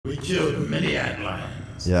killed many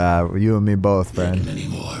antlions. Yeah, you and me both, friend. Many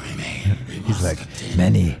more remain. He's like,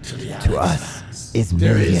 many to us is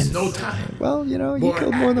There millions. is no time. Well, you know, you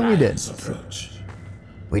killed more than we did. Approach.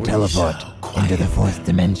 We teleport into the fourth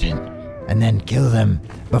dimension and then kill them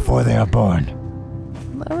before they are born.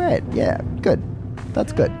 Alright, yeah, good.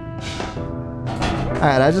 That's good.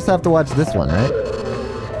 Alright, I just have to watch this one, right?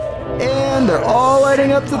 And they're all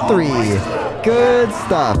lighting up to 3. Good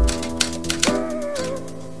stuff.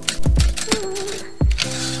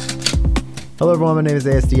 Hello everyone, my name is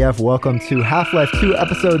ASDF. Welcome to Half-Life 2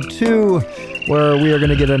 Episode 2, where we are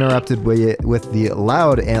going to get interrupted with the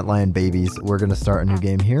loud antlion babies. We're going to start a new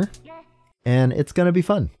game here, and it's going to be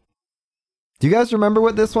fun. Do you guys remember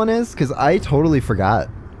what this one is? Because I totally forgot.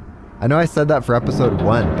 I know I said that for Episode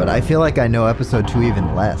 1, but I feel like I know Episode 2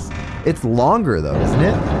 even less. It's longer though, isn't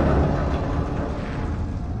it?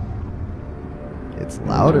 It's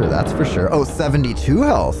louder, that's for sure. Oh, 72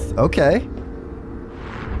 health. Okay.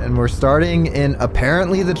 And we're starting in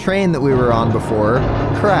apparently the train that we were on before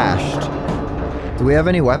crashed. Do we have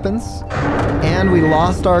any weapons? And we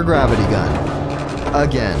lost our gravity gun.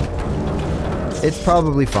 Again. It's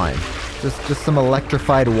probably fine. Just some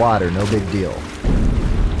electrified water, no big deal.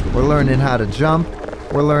 We're learning how to jump.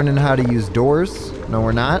 We're learning how to use doors. No,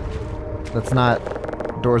 we're not. That's not...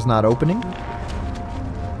 Door's not opening.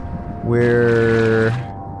 We're...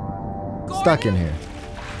 stuck in here.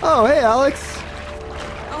 Oh, hey, Alex.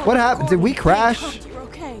 What happened? Did we crash? You're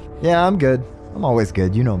okay. Yeah, I'm good. I'm always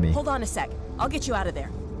good. You know me. Hold on a sec. I'll get you out of there.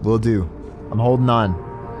 Will do. I'm holding on.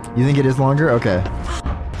 You think it is longer? Okay.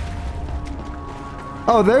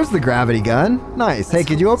 Oh, there's the gravity gun. Nice. Hey,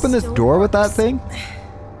 could you open this door with that thing?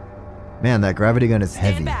 Man, that gravity gun is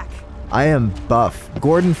heavy. I am buff.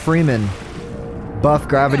 Gordon Freeman, buff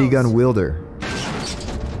gravity gun wielder.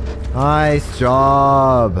 Nice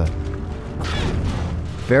job.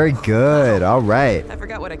 Very good. All right. I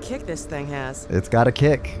forgot what a kick this thing has. It's got a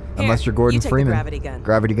kick. Here, unless you're Gordon you take the Freeman. gravity gun.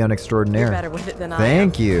 Gravity gun extraordinaire. You're better with it than I am.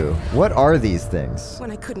 Thank you. What are these things? When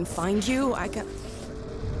I couldn't find you, I got...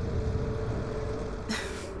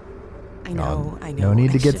 I know. No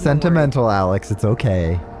need to get sentimental, Alex. It's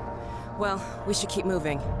okay. Well, we should keep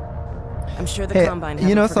moving. I'm sure the Combine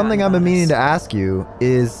you know, something I've been meaning to ask you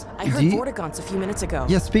is... I heard Vortigons a few minutes ago.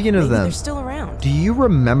 Yeah, speaking of Maybe them, they're still around. Do you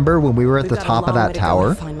remember when we were at the top of that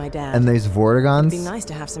tower and these Vortigons... It'd be nice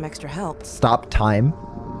to have some extra help. Stopped time?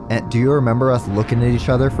 And do you remember us looking at each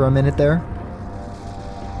other for a minute there?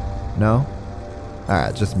 No?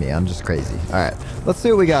 Alright, just me. I'm just crazy. Alright, let's see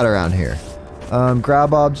what we got around here.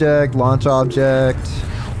 Grab object, launch object.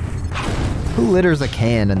 Who litters a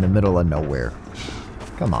can in the middle of nowhere?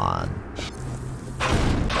 Come on.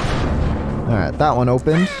 Alright, that one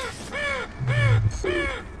opened.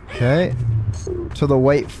 Okay. To the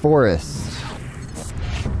White Forest.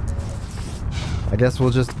 I guess we'll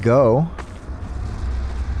just go.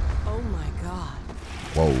 Oh my god.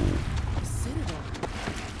 Whoa. Citadel.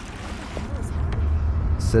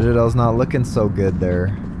 Citadel's not looking so good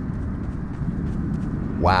there.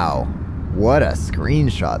 Wow. What a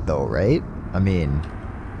screenshot though, right? I mean,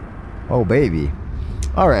 oh baby.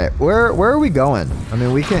 All right, where are we going? I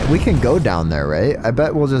mean, we can go down there, right? I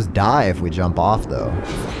bet we'll just die if we jump off though.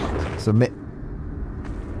 So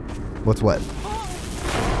what's what?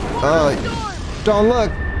 Oh, don't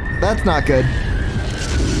look. That's not good.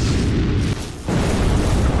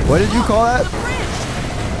 What did you call that?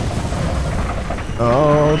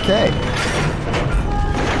 Okay.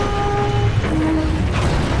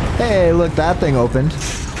 Hey, look, that thing opened.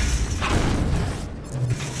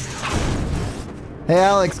 Hey,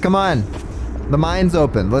 Alex, come on. The mine's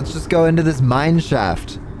open. Let's just go into this mine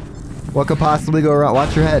shaft. What could possibly go wrong?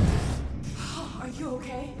 Watch your head. Are you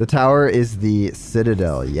okay? The tower is the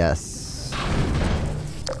Citadel, yes.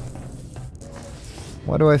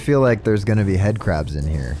 Why do I feel like there's gonna be head crabs in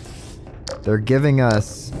here? They're giving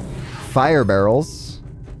us fire barrels.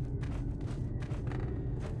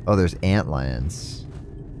 Oh, there's antlions.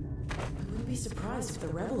 I wouldn't be surprised if the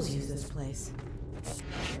rebels use this place.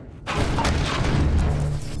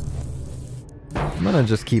 I'm gonna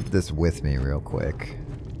just keep this with me real quick.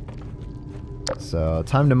 So,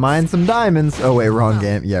 time to mine some diamonds. Oh wait, wrong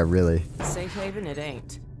game. Yeah, really. Safe haven it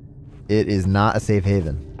ain't. It is not a safe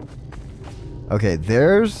haven. Okay,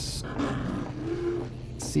 there's...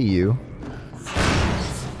 See you.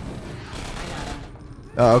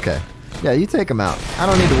 Oh, okay. Yeah, you take them out. I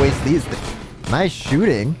don't need to waste these things. Nice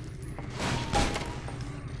shooting.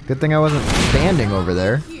 Good thing I wasn't standing over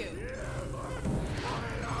there.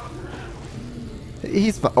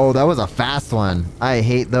 Oh, that was a fast one. I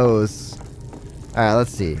hate those. Alright,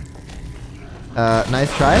 let's see. Nice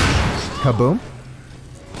try. Kaboom.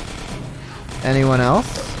 Anyone else?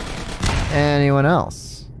 Anyone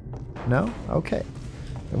else? No? Okay.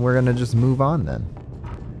 Then we're gonna just move on then.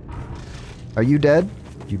 Are you dead?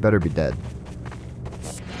 You better be dead.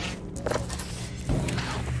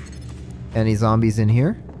 Any zombies in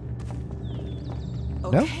here?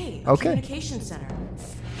 Okay, No? Okay. communication center.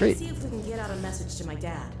 Great. Let's see if we can get out a message to my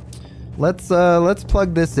dad. Let's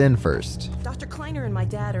plug this in first. Dr. Kleiner and my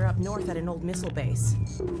dad are up north at an old missile base.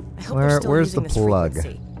 I hope Where- they're still where's using the this plug?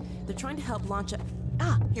 frequency. They're trying to help launch a...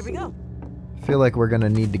 Ah, here we go. I feel like we're gonna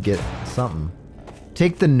need to get something.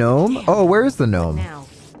 Take the gnome? Oh, where's the gnome? Now,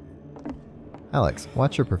 Alex,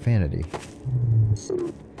 watch your profanity. if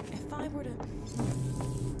I were to...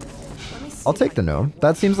 Let me see I'll if take I the can gnome. get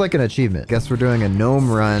That seems like an achievement. Guess we're doing a gnome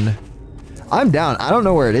run. I'm down. I don't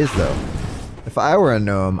know where it is though. If I were a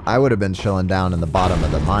gnome, I would have been chilling down in the bottom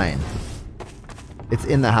of the mine. It's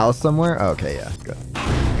in the house somewhere? Okay, yeah. Good.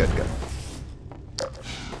 Good.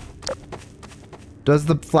 Does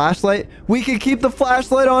the flashlight? We can keep the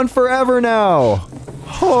flashlight on forever now.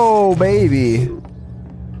 Oh, baby.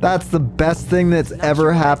 That's the best thing that's Not ever sure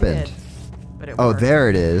what I happened. did, but it Oh, worked. there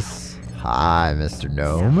it is. Hi, Mr.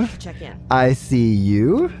 Gnome. Yeah, check in. I see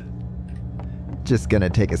you. Just gonna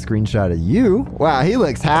take a screenshot of you. Wow, he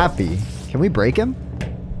looks happy. Can we break him?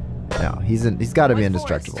 No, he's got to be White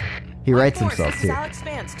indestructible. Forest. He White writes Forest, himself this is too. Alex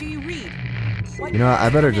Vance. Do you read? White You know what? I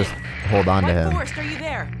Forest, better come just in. hold on to White him. Forest, are you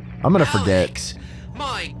there? I'm gonna forget. Alex,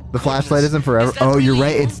 my The flashlight goodness, isn't forever. is that Oh, you're really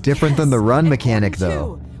right. you? It's different than the Yes, run and mechanic, Gordon,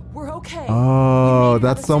 though. too. We're okay. Oh, We made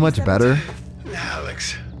that's so much City better. 17.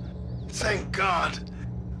 Alex, thank God.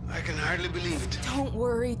 I can hardly believe it. Don't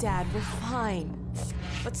worry, Dad. We're fine.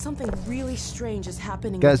 But something really strange is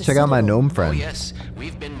happening. Guys, with the check out my Citadel. gnome Oh friend. yes,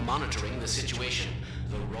 we've been monitoring the situation.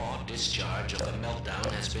 The raw discharge of the meltdown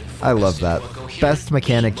has been I love focused that. into a coherent Best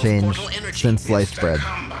mechanic beam of change portal energy. since sliced The bread.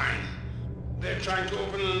 Combine. They're trying to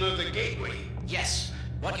open another gateway. Yes,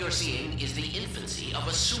 what you're seeing is the infancy of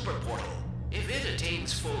a super portal. If it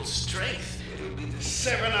attains full strength, It'll be the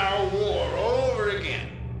 7-hour war all over again.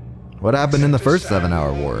 What happened in the Except first this time 7-hour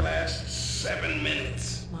it won't war? last 7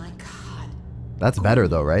 minutes. My God. That's better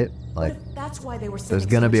though, right? What Like, if that's why they were there's sending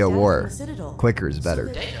gonna so be a much data war. from the Citadel? Quicker is better.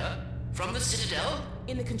 So that data from the Citadel?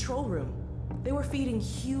 in the control room, they were feeding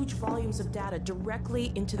huge volumes of data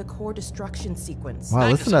directly into the core destruction sequence. Wow,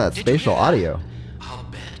 listen to that Did you spatial hear that? audio. I'll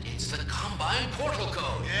bet it's the Combine portal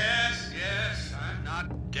code. Yes, I'm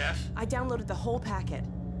not deaf. I downloaded the whole packet.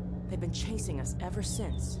 They've been chasing us ever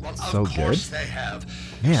since. Well, So of course good. they have.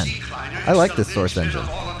 Man, You see, Kleiner I like is this the source linchpin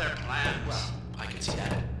engine. of all of their plans. I can see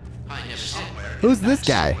that. I never said. Somewhere Who's in this that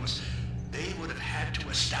guy? sequence, they would have had to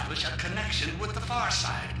establish a connection with the far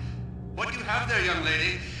side. What you have there, young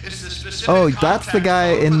lady, is the specific Oh, that's the contact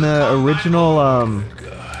guy code in for the Combine original,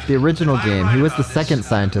 portal. the original If I'm game. right He was the about this, second and I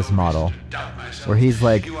scientist don't model, doubt myself, where he's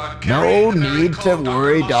like, you are no carrying the very need to code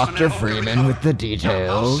worry, Mossman Dr. and hope you'll Freeman, with the recover. Now, how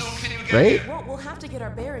details. soon can you get Right? here? Well, we'll have to get our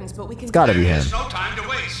bearings, but we can. It's gotta be him. There's no time to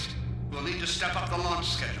waste. We'll need to step up the launch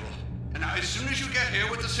schedule. And now, as soon as you get here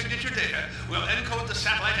with the signature data, we'll encode the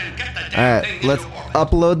satellite and get the damn thing Alright, let's into orbit.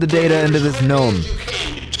 upload the data into this gnome.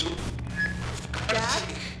 Dad?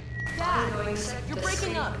 Dad! You're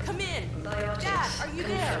breaking up. Come in. Dad, are you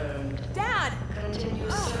there? Dad!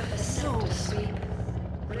 Continuous Oh, surface sector sweep.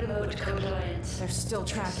 Remote compliance. They're still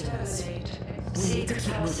tracking us. We See need to keep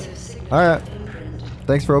moving. passive signature Alright, imprint.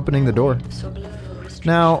 thanks for opening the door. Subliminal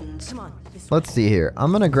Now, restrictions. Come on. This way. let's see here.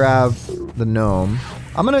 I'm gonna grab the gnome.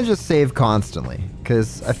 I'm gonna just save constantly,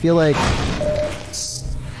 because I feel like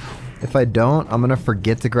if I don't, I'm gonna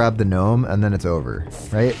forget to grab the gnome, and then it's over,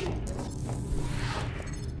 right?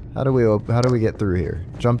 How do we get through here?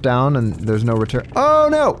 Jump down and there's no return. Oh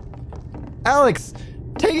no! Alex,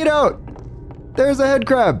 take it out! There's a head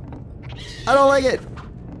crab. I don't like it.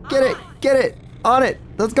 Get it, get it, on it.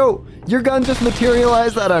 Let's go. Your gun just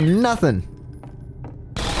materialized out of nothing.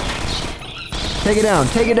 Take it down,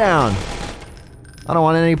 take it down. I don't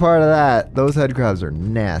want any part of that. Those head crabs are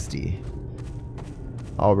nasty.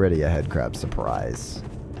 Already a head crab surprise.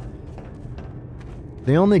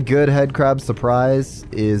 The only good head crab surprise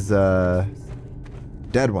is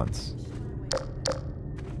dead ones.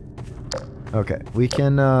 Okay, we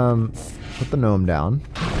can put the gnome down.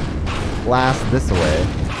 Blast this away.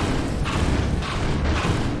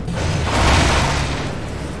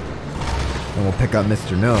 And we'll pick up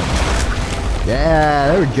Mr. Gnome.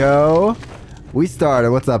 Yeah, there we go. We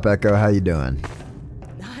started. What's up, Echo? How you doing?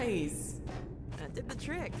 Nice. That did the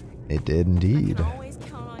trick. It did I indeed. can always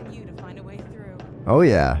count on you to find a way through. Oh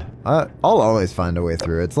yeah. I'll always find a way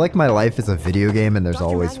through. It's like my life is a video game and there's Dr.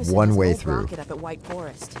 always Magnuson one has way old through. rocket up at White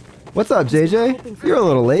Forest. What's up, He's been hoping JJ? for You're a a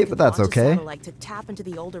little way late, to but that's launch a okay. satellite to tap into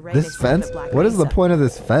the old array This they found fence? at Black What is the Mesa. point of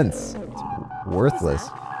this fence? Worthless.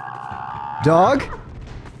 Dog?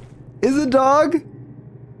 Is it dog?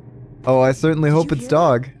 Oh, I certainly hope it's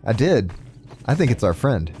dog. I did. I think it's our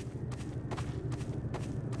friend.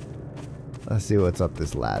 Let's see what's up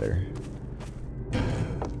this ladder.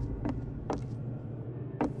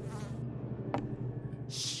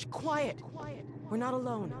 Shh, quiet. We're not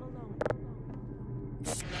alone.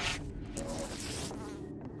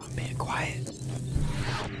 I'm being quiet.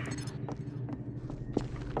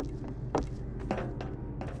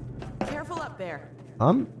 Careful up there.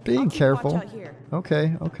 I'm being careful. Watch out here.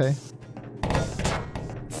 Okay, okay.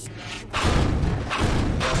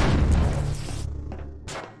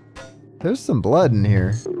 There's some blood in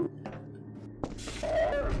here.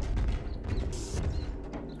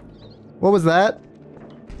 What was that?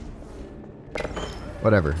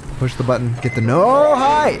 Whatever. Push the button. Get the no. Oh,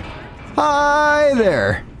 hi! Hi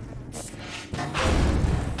there!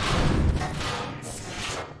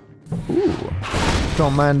 Ooh.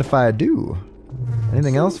 Don't mind if I do.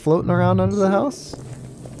 Anything else floating around under the house?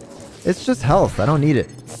 It's just health. I don't need it.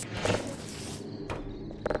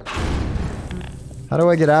 How do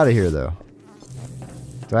I get out of here, though?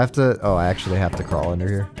 Do I have to... Oh, I actually have to crawl under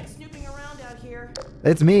here. Snooping around out here.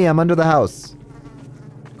 It's me. I'm under the house.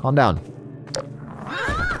 Calm down.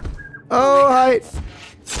 Oh, hi.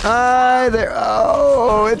 Hi there.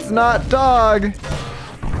 Oh, it's not dog.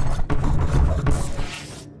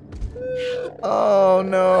 Oh,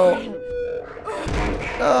 no.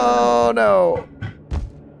 Oh, no.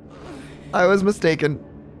 I was mistaken.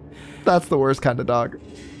 That's the worst kind of dog.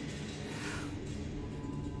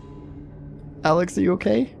 Alex, are you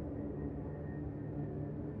okay?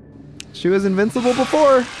 She was invincible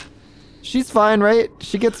before. She's fine, right?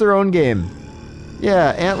 She gets her own game.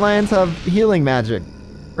 Yeah, antlions have healing magic,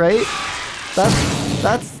 right?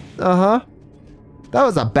 That's, uh-huh. That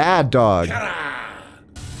was a bad dog.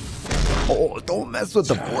 Oh, don't mess with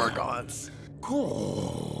the Vorgons.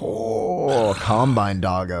 Oh, Combine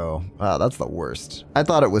Doggo. Wow, that's the worst. I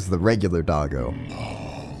thought it was the regular Doggo.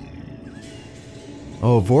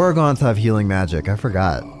 Oh, Vorgons have healing magic. I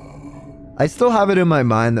forgot. I still have it in my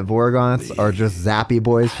mind that Vorgons are just zappy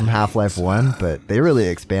boys from Half-Life 1, but they really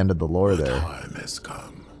expanded the lore there. Time has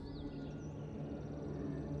come.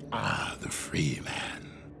 Ah, the free man.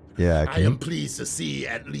 Yeah, I am pleased to see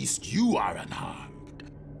at least you are unharmed.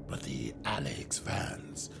 But the Alex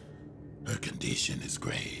Vance, her condition is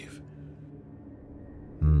grave.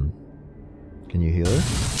 Can you heal her?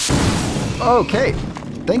 Okay,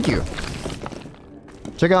 thank you.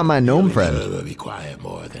 Check out my gnome friend. Will require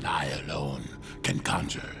more than I alone can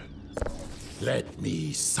conjure. Let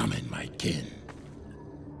me summon my kin.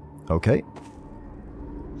 Okay.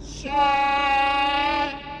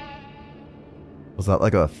 Was that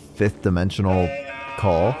like a fifth dimensional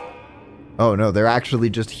call? Oh no, they're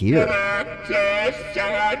actually just here.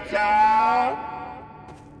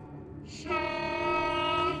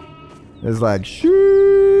 It's like,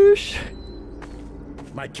 shoosh.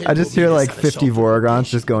 I just hear like 50 Vorgons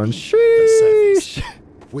just going, sheesh.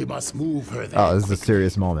 We must move her there. Oh, this is a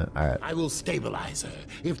serious moment. All right. I will stabilize her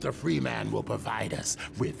if the free man will provide us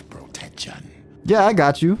with protection. Yeah, I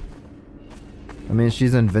got you. I mean,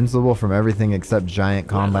 she's invincible from everything except giant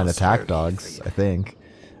combine attack dogs, I think.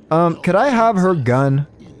 Could I have her gun?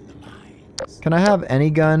 Can I have any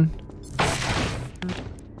gun?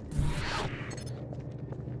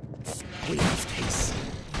 We must hasten.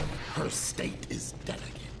 Her state is delicate.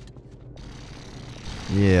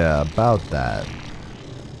 Yeah, about that.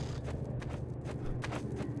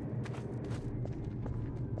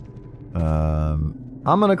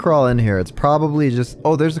 I'm gonna crawl in here. It's probably just...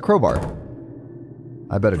 Oh, there's a crowbar.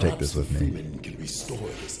 I better take this with me. Freeman can restore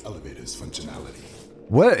this elevator's functionality.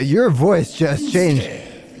 What? Your voice just changed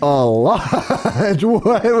a lot.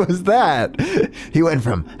 What was that? He went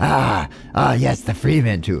from, yes, the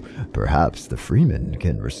Freeman to, perhaps the Freeman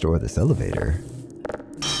can restore this elevator.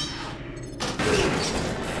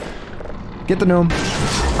 Get the gnome.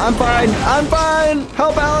 I'm fine. I'm fine.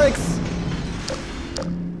 Help, Alex.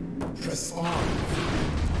 Press on.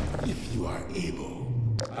 If you are able,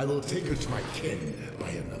 I will take her to my kin by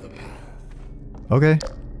another path. Okay.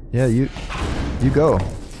 Yeah, you go.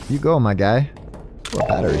 You go, my guy. Oh, a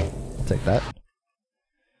battery. I'll take that.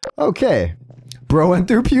 Okay. Bro went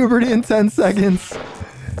through puberty in 10 seconds.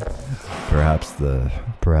 Perhaps the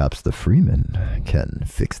Freeman can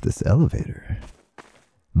fix this elevator.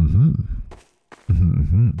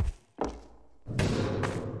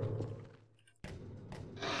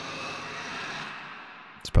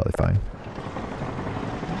 It's probably fine.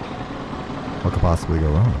 What could possibly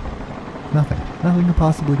go wrong? Nothing. Nothing could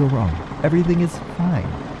possibly go wrong. Everything is fine.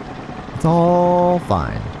 It's all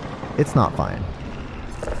fine. It's not fine.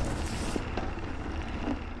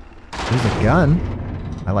 There's a gun.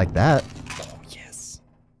 I like that. Oh, yes.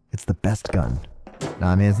 It's the best gun. No,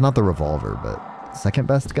 I mean, it's not the revolver, but second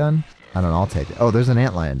best gun? I don't know, I'll take it. Oh, there's an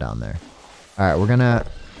antlion down there. Alright, we're gonna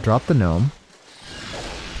drop the gnome.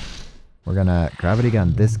 We're gonna gravity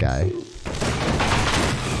gun this guy.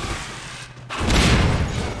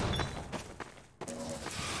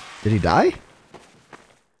 Did he die?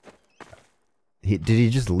 Did he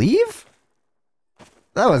just leave?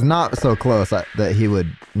 That was not so close that he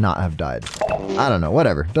would not have died. I don't know,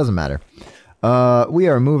 whatever, doesn't matter. We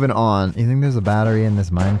are moving on. You think there's a battery in this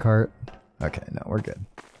minecart? Okay, no, we're good.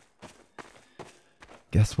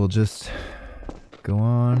 Guess we'll just go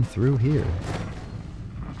on through here.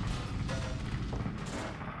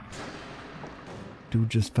 Dude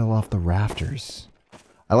just fell off the rafters.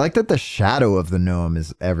 I like that the shadow of the gnome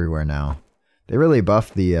is everywhere now. They really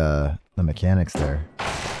buffed the mechanics there.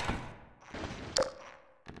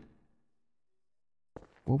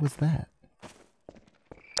 What was that?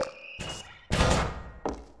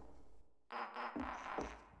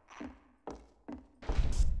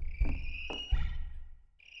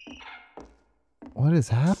 What is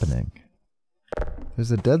happening?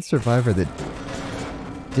 There's a dead survivor that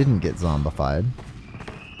didn't get zombified.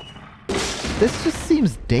 This just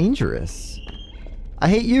seems dangerous. I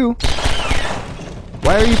hate you.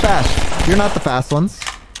 Why are you fast? You're not the fast ones.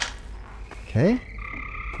 Okay.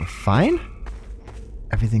 We're fine.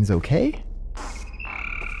 Everything's okay.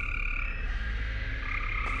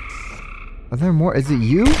 Are there more? Is it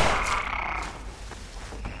you?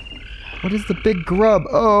 What is the big grub?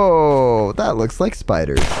 Oh, that looks like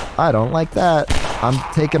spiders. I don't like that. I'm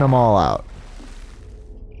taking them all out.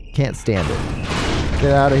 Can't stand it.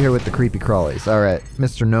 Get out of here with the creepy crawlies. Alright,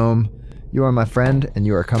 Mr. Gnome, you are my friend, and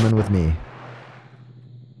you are coming with me.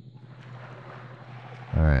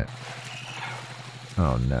 Alright.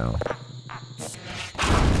 Oh no.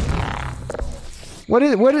 What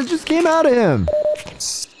just came out of him?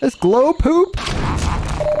 This glow poop?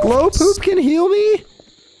 Glow poop can heal me?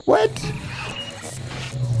 What?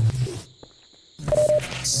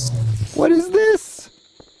 What is this?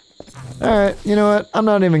 Alright, you know what? I'm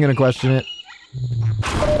not even gonna question it.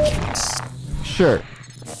 Sure.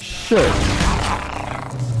 Sure.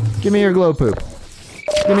 Give me your glow poop.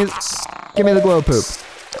 Give me the glow poop.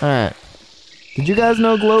 Alright. Did you guys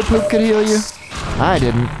know glow poop could heal you? I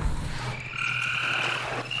didn't.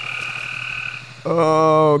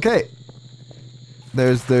 Okay.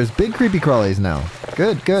 There's big creepy crawlies now.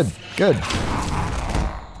 Good, good, good.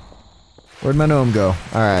 Where'd my gnome go?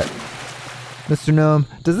 Alright. Mr. Gnome.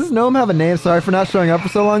 Does this gnome have a name? Sorry for not showing up for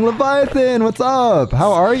so long. Leviathan, what's up?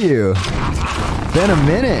 How are you? Been a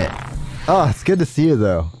minute. Oh, it's good to see you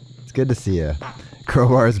though. It's good to see you.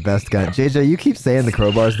 Crowbar's best gun. JJ, you keep saying the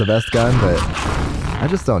crowbar's the best gun, but I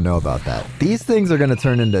just don't know about that. These things are going to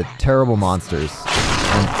turn into terrible monsters.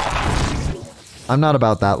 And I'm not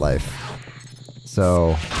about that life.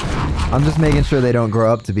 So, I'm just making sure they don't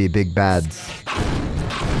grow up to be big bads.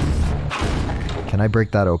 Can I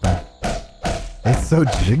break that open? It's so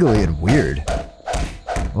jiggly and weird.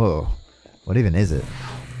 Whoa. What even is it?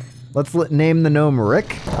 Let's name the gnome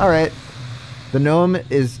Rick. Alright. The gnome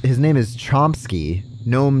is, his name is Chomsky.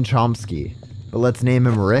 Gnome Chomsky. But let's name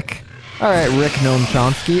him Rick. Alright, Rick Gnome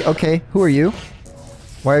Chomsky. Okay, who are you?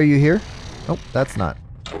 Why are you here? Oh, that's not.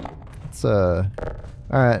 It's,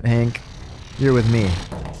 alright, Hank. You're with me.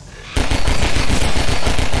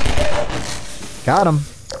 Got him.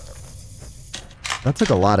 That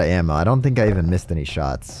took a lot of ammo. I don't think I even missed any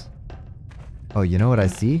shots. Oh, you know what I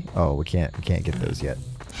see? Oh, we can't get those yet.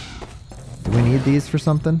 Do we need these for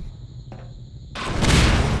something?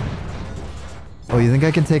 Oh, you think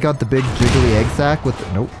I can take out the big jiggly egg sack with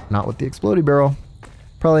the... Nope, not with the explodey barrel.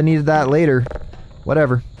 Probably needed that later.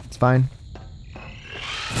 Whatever, it's fine.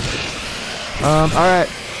 Alright.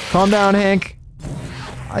 Calm down, Hank.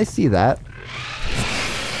 I see that.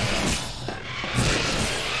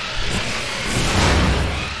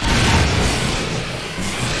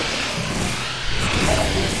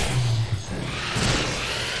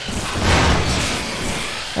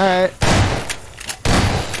 Alright.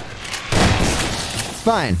 It's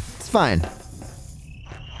fine. It's fine.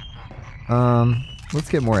 Let's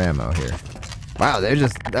get more ammo here. Wow, they're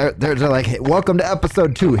like, hey, welcome to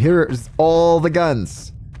episode 2. Here's all the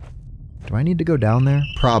guns. Do I need to go down there?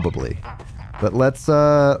 Probably. But let's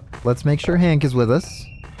make sure Hank is with us.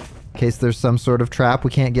 In case there's some sort of trap we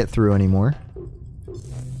can't get through anymore.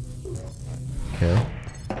 Okay.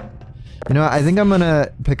 You know what? I think I'm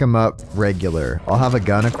gonna pick him up regular. I'll have a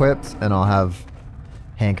gun equipped, and I'll have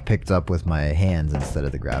Hank picked up with my hands instead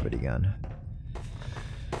of the gravity gun.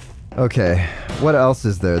 Okay, what else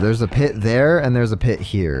is there? There's a pit there and there's a pit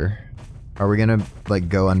here. Are we gonna, like,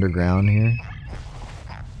 go underground here?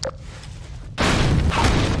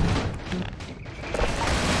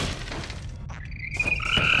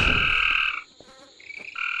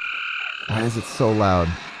 Why is it so loud?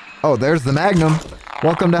 Oh, there's the Magnum!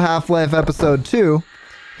 Welcome to Half-Life Episode 2.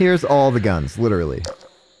 Here's all the guns, literally.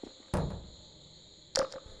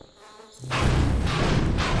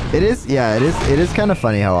 It is, yeah, it is kind of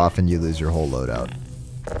funny how often you lose your whole loadout.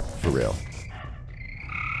 For real.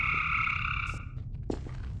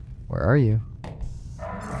 Where are you?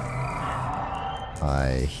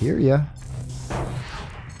 I hear ya.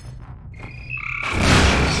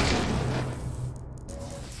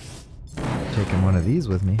 Taking one of these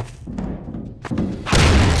with me.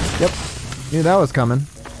 Yep. Knew that was coming.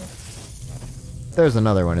 There's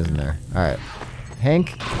another one, isn't there? Alright.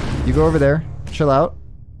 Hank, you go over there. Chill out.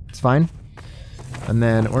 It's fine. And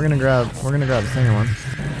then we're gonna grab the second one.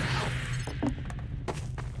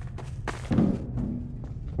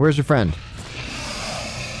 Where's your friend?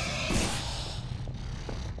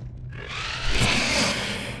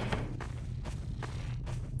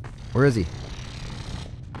 Where is he?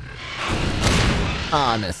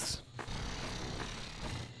 Ah, I missed.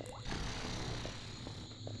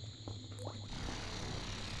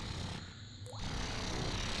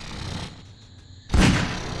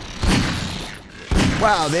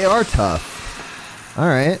 Wow, they are tough.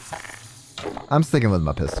 Alright. I'm sticking with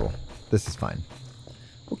my pistol. This is fine.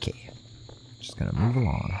 Okay. Just gonna move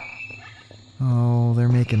along. Oh, they're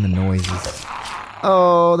making the noises.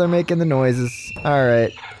 Oh, they're making the noises.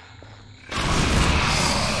 Alright.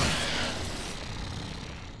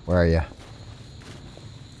 Where are you?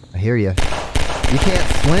 I hear you. You can't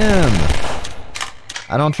swim!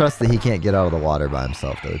 I don't trust that he can't get out of the water by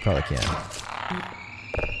himself, though. He probably can.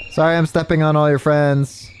 Sorry, I'm stepping on all your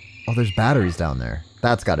friends. Oh, there's batteries down there.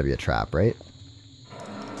 That's got to be a trap, right?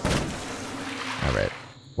 Alright.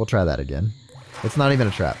 We'll try that again. It's not even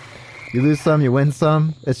a trap. You lose some, you win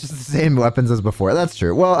some. It's just the same weapons as before. That's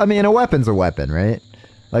true. Well, I mean, a weapon's a weapon, right?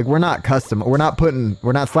 Like, we're not custom. We're not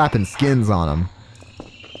slapping skins on them.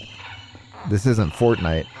 This isn't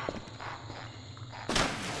Fortnite.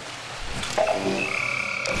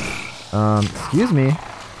 Excuse me.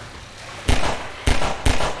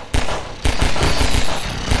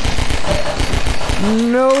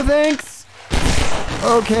 No thanks!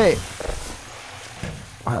 Okay.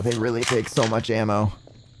 Wow, they really take so much ammo.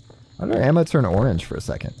 Why did our ammo turn orange for a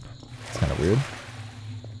second? It's kind of weird.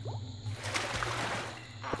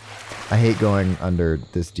 I hate going under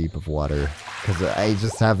this deep of water, because I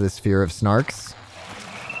just have this fear of snarks.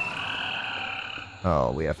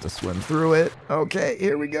 Oh, we have to swim through it. Okay,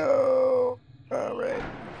 here we go. Alright.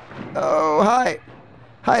 Oh, hi!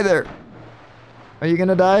 Hi there! Are you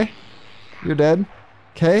gonna die? You're dead?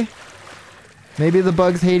 Okay. Maybe the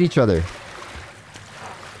bugs hate each other.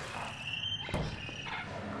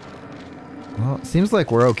 Well, it seems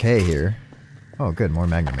like we're okay here. Oh, good. More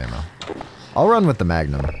Magnum ammo. I'll run with the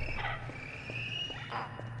Magnum.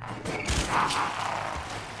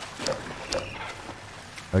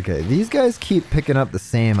 Okay, these guys keep picking up the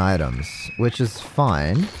same items, which is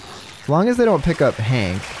fine. As long as they don't pick up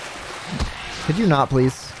Hank. Could you not,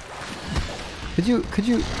 please? Could you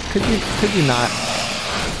not?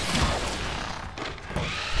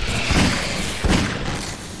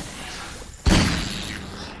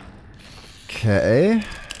 Okay.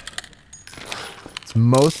 It's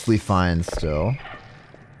mostly fine still.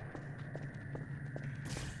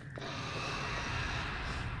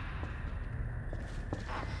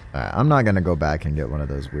 Alright, I'm not gonna go back and get one of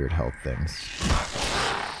those weird health things.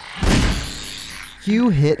 You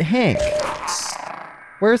hit Hank.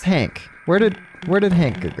 Where's Hank? Where did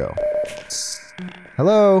Hank go?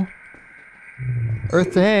 Hello?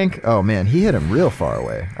 Earth to Hank. Oh man, he hit him real far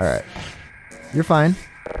away. Alright. You're fine.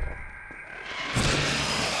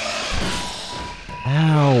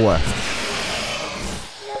 Ow.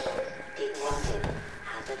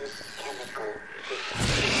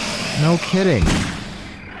 No kidding.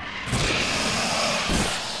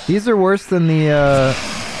 These are worse than the,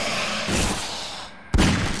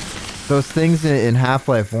 those things in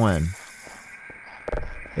Half-Life 1.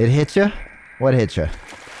 It hit ya? What hit ya?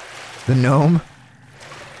 The gnome?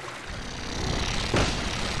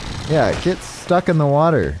 Yeah, get stuck in the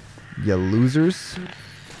water, you losers.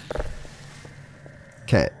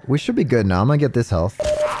 Okay, we should be good now. I'm gonna get this health.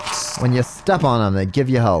 When you step on them, they give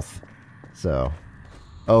you health. So.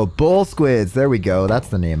 Oh, bull squids. There we go. That's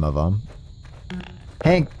the name of them.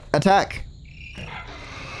 Hank, attack!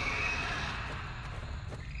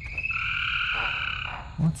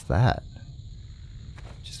 What's that?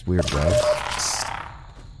 Just Just weird webs.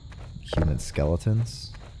 Human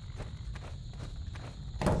skeletons.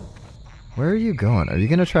 Where are you going? Are you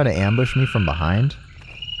gonna try to ambush me from behind?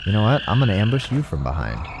 You know what? I'm gonna ambush you from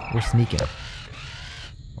behind. We're sneaking.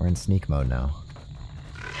 We're in sneak mode now.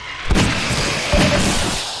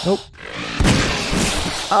 Nope.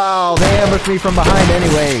 Oh, they ambushed me from behind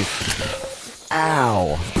anyways.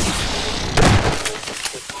 Ow.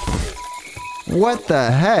 What the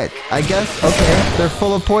heck? I guess, okay, they're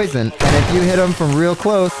full of poison, and if you hit them from real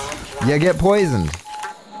close, you get poisoned.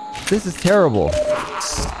 This is terrible.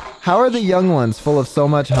 How are the young ones full of so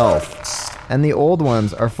much health, and the old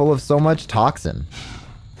ones are full of so much toxin?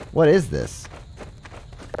 What is this?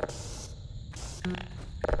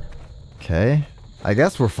 Okay, I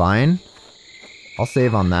guess we're fine. I'll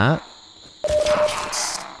save on that.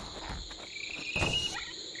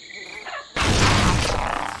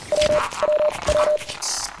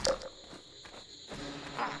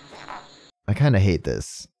 I kind of hate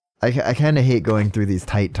this. I kind of hate going through these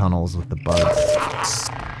tight tunnels with the bugs.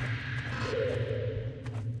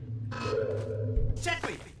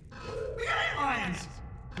 Exactly. We got antlions.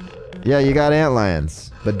 Yeah, you got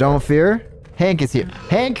antlions. But don't fear. Hank is here.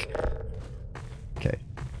 Hank! Okay,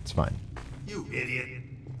 it's fine. You idiot.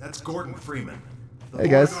 That's Gordon Freeman. Hey,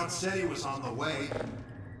 guys. The said he was on the way.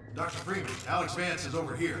 Dr. Freeman, Alex Vance is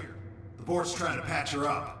over here. The board's trying to patch her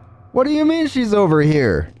up. What do you mean she's over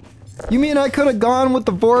here? You mean I could have gone with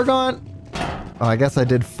the Vorgon? Oh, I guess I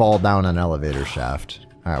did fall down an elevator shaft.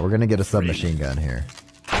 Alright, we're gonna get a submachine gun here.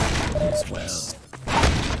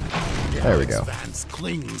 There we go. Vance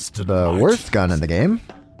clings to The worst gun in the game.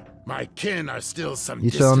 My kin are still some You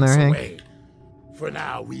chilling distance there, Hank? away. For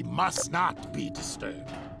now, we must not be disturbed.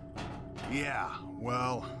 Yeah,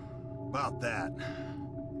 well, about that.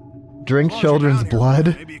 Drink As long as you're children's down here, blood?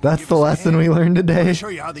 maybe you can That's give the us a lesson hand. we learned Let today. me show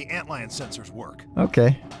you how the antlion sensors work.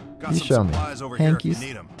 Okay. Got You some show me. supplies over here Hank, if you, you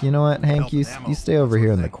need 'em. you know what, Hank, Help you, and ammo, you stay over that here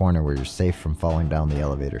sort in of the thing. corner where you're safe from falling down the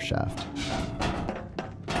elevator shaft.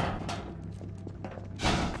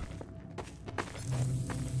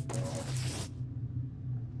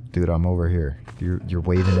 Dude, I'm over here. You're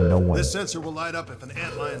waving at no one. This sensor will light up if an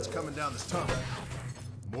antlion's coming down this tunnel.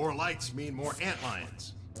 More lights mean more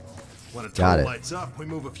antlions. When a Got tunnel it. lights up, we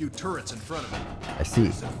move a few turrets in front of it. I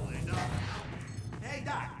see. Simple enough. Hey,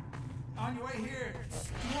 Doc. On your way here,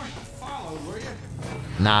 you weren't followed, were you?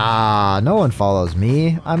 Nah, no one follows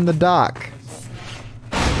me. I'm the doc.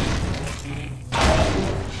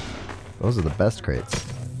 Those are the best crates.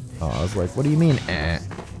 Oh, I was like, what do you mean, eh?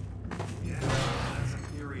 Yeah, that's a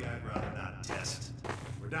theory I'd rather not test.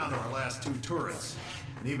 We're down to our last two turrets,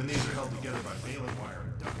 and even these are held together by baling wire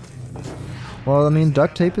and duct tape. Well, I mean,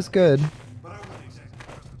 duct tape is good. But I wouldn't exactly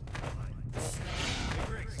trust the line. Hey,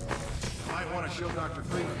 Griggs, you might want to show Dr.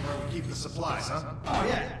 Freeman where we keep the supplies, huh? Oh,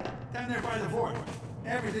 yeah. Down there by the fort.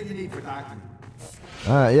 Everything you need for docking.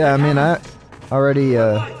 Yeah, I mean, I already,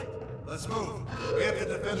 Let's move. We have to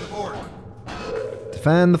defend the fort.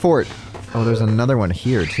 defend the fort. Oh, there's another one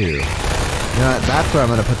here, too. You know what? That's where I'm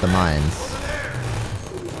gonna put the mines.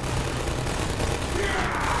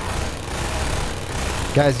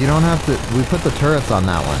 Guys, you don't have to... We put the turrets on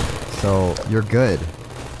that one, so you're good.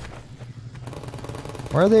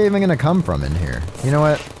 Where are they even gonna come from in here? You know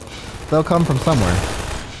what? They'll come from somewhere.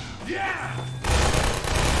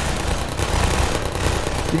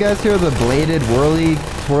 You guys hear the bladed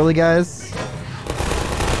twirly guys?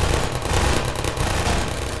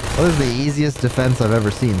 That is the easiest defense I've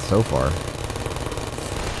ever seen so far.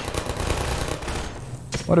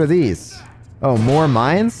 What are these? Oh, more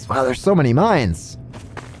mines? Wow, there's so many mines.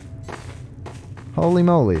 Holy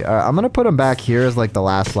moly. Alright, I'm gonna put them back here as like the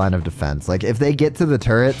last line of defense. Like, if they get to the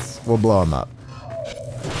turrets, we'll blow them up.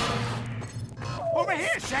 Over here,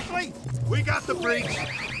 Sheckley. We got the breach.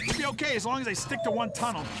 You'll be okay as long as they stick to one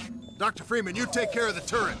tunnel. Dr. Freeman, you take care of the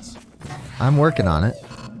turrets. I'm working on it.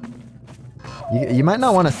 You might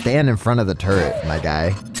not want to stand in front of the turret, my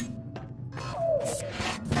guy.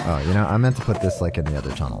 Oh, you know, I meant to put this like in the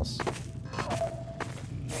other tunnels.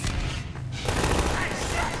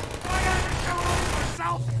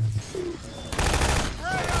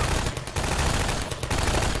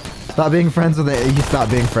 Stop being friends with it. You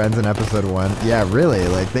stopped being friends in episode 1. Yeah, really.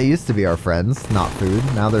 Like, they used to be our friends, not food.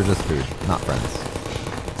 Now they're just food, not friends.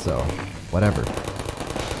 So, whatever.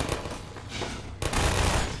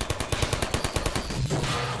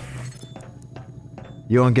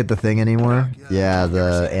 You won't get the thing anymore? Yeah,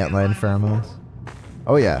 the antlion pheromones.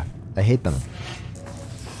 Oh yeah, I hate them.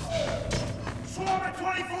 Swarm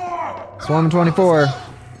 24! Swarm 24.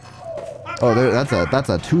 Oh, there, that's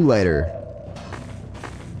a two-lighter.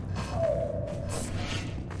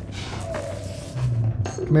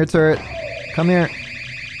 Come here, turret. Come here.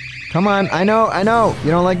 Come on. I know.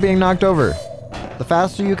 You don't like being knocked over. The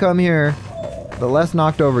faster you come here, the less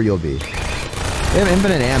knocked over you'll be. We have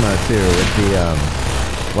infinite ammo, too, with the,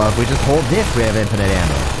 well, if we just hold this, we have infinite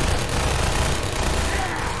ammo.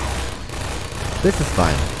 This is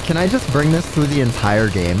fine. Can I just bring this through the entire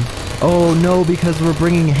game? Oh, no, because we're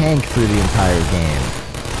bringing Hank through the entire game.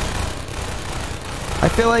 I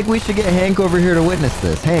feel like we should get Hank over here to witness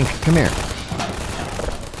this. Hank, come here.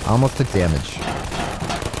 I almost took damage.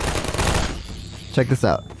 Check this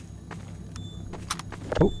out.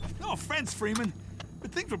 Oh. No offense, Freeman,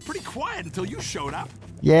 but things were pretty quiet until you showed up.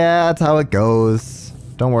 Yeah, that's how it goes.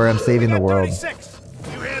 Don't worry, I'm saving the world. 36.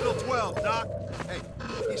 You handle 12, Doc. Hey,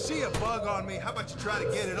 if you see a bug on me, how about you try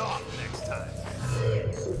to get it off next time?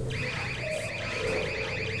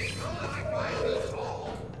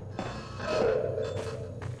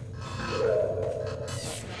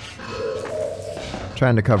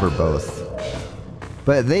 Trying to cover both.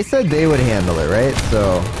 But they said they would handle it, right?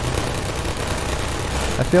 So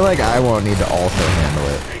I feel like I won't need to also handle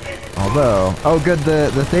it. Although, oh good,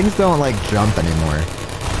 the things don't like jump anymore.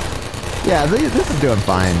 Yeah, this is doing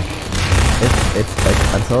fine. It's like,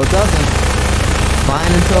 until it doesn't.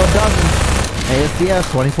 Fine until it doesn't. ASDS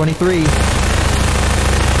 2023.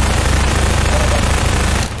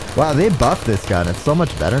 Wow, they buffed this gun. It's so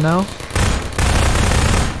much better now.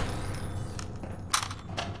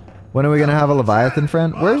 When are we gonna have a Leviathan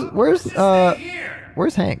friend? Where's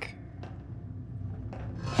Hank?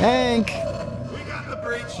 Hank!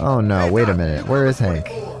 Oh no, wait a minute. Where is Hank?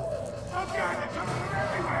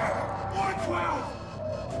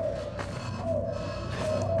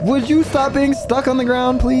 Would you stop being stuck on the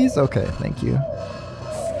ground, please? Okay, thank you.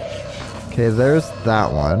 Okay, there's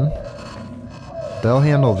that one. They'll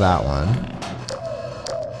handle that one.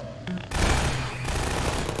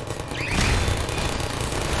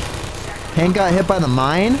 Hank got hit by the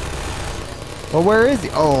mine? Well, where is he?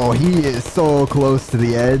 Oh, he is so close to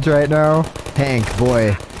the edge right now. Hank,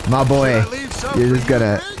 boy, my boy, you're just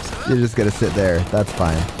gonna sit there. That's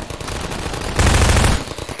fine.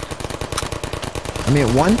 I mean,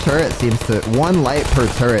 one light per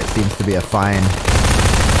turret seems to be a fine.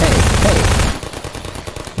 Hey,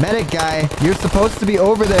 medic guy, you're supposed to be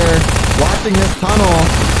over there watching this tunnel.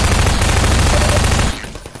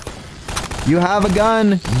 You have a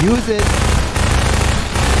gun, use it.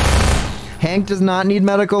 Hank does not need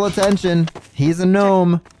medical attention. He's a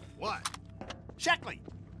gnome. What? Sheckley!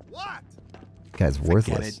 What? Guy's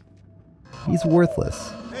worthless. He's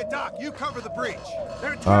worthless. Hey, Doc, you cover the breach.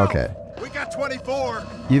 There are 12. Oh, okay. We got 24.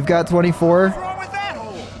 You've got 24? What's wrong with that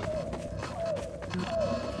hole?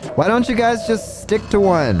 Why don't you guys just stick to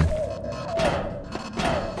one?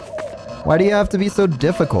 Why do you have to be so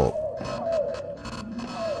difficult?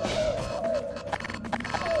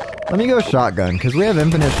 Let me go shotgun, because we have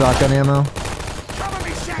infinite shotgun ammo.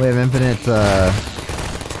 We have infinite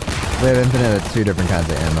at 2 different kinds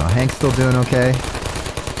of ammo. Hank's still doing okay.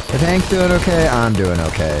 If Hank's doing okay, I'm doing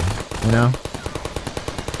okay. You know?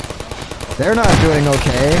 They're not doing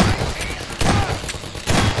okay.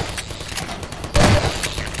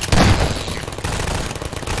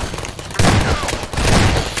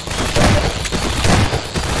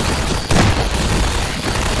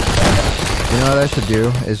 You know what I should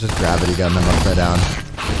do? Is just gravity gun them upside down.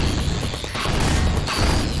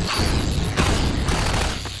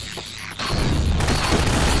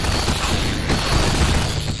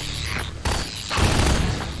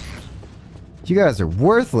 You guys are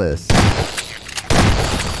worthless.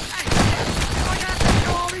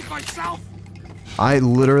 I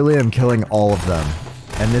literally am killing all of them.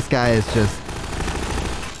 And this guy is just...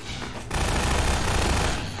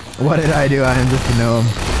 What did I do? I am just a gnome.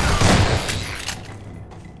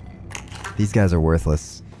 These guys are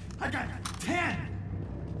worthless. I got 10.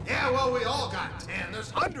 Yeah, well, we all got 10. There's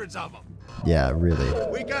hundreds of them. Yeah, really.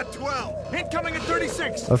 We got 12. Incoming at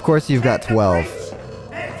 36. Of course you've got 12.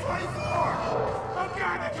 And 24. Oh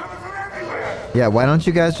God, they're coming from everywhere. Yeah, why don't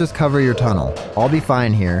you guys just cover your tunnel? I'll be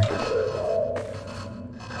fine here.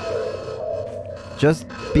 Just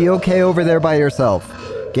be okay over there by yourself.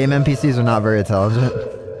 Game NPCs are not very intelligent.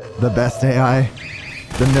 The best AI.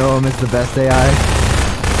 The gnome is the best AI.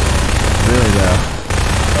 Really though.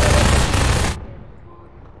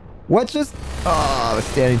 What just... Oh, I was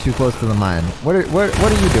standing too close to the mine. What are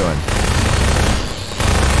you doing?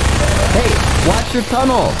 Hey, watch your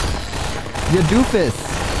tunnel! You doofus!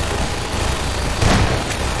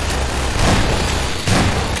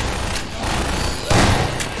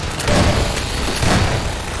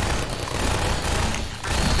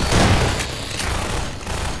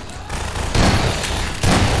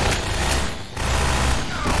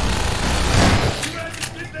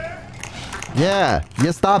 Yeah,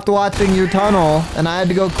 you stopped watching your tunnel, and I had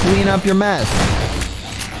to go clean up your mess.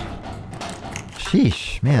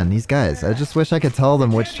 Sheesh, man, these guys. I just wish I could tell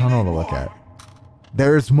them which tunnel to look at.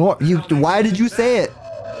 There's more. Why did you say it?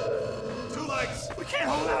 2 lights. We can't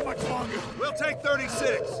hold out much longer. We'll take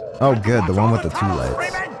 36. Oh, good, the one with the 2 lights.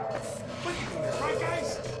 Freeman! We can do this, right,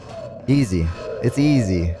 guys? Easy. It's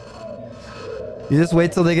easy. You just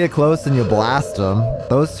wait till they get close and you blast them.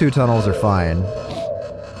 Those 2 tunnels are fine.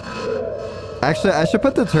 Actually, I should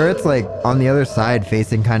put the turrets, like, on the other side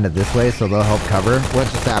facing kind of this way so they'll help cover. What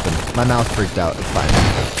just happened? My mouse freaked out. It's fine.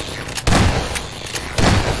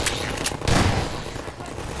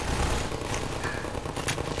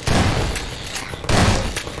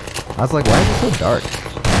 I was like, why is it so dark?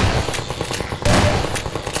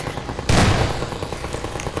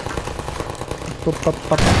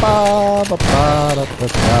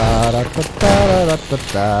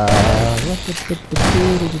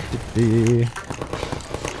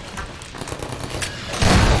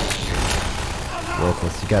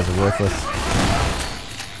 Worthless. You guys are worthless.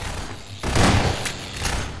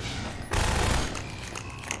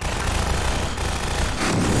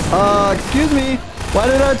 Excuse me. Why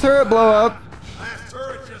did our turret blow up? Last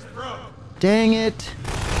turret just broke. Dang it.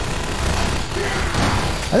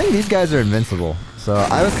 I think these guys are invincible. So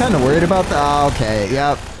I was kind of worried about that. Oh, okay,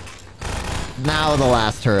 yep. Now the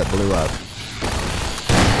last turret blew up.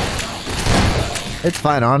 It's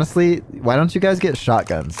fine, honestly. Why don't you guys get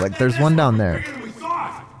shotguns? Like, there's one down there.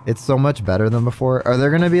 It's so much better than before. Are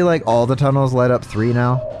there gonna be, like, all the tunnels light up 3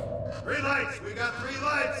 now? 3 lights. We got 3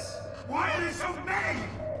 lights. Why are there so many?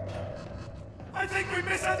 I think we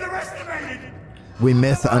misunderestimated. We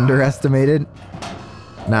misunderestimated?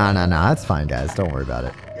 Nah, that's fine, guys. Don't worry about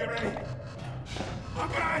it. Get ready.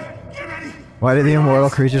 Okay, get ready. Why do the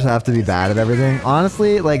immortal creatures have to be bad at everything?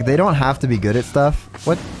 Honestly, like, they don't have to be good at stuff.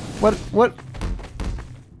 What?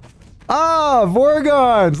 Ah,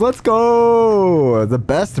 Vorgons! Let's go! The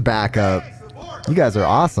best backup. You guys are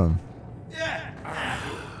awesome.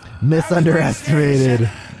 Misunderestimated.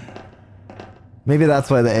 Maybe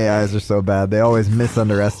that's why the AIs are so bad. They always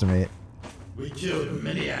misunderestimate. We killed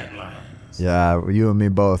many antlions. Yeah, you and me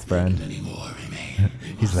both, friend. Many more remain.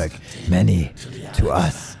 He's like, many to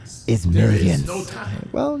us is millions.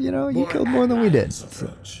 Well, you know, you killed more than we did.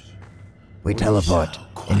 We teleport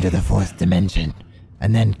into the 4th dimension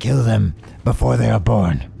and then kill them before they are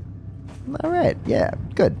born. Alright, yeah,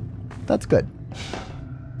 good. That's good.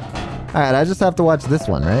 Alright, I just have to watch this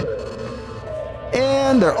one, right?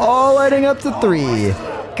 And they're all lighting up to 3.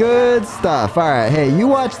 Good stuff. Alright, hey, you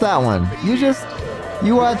watch that one.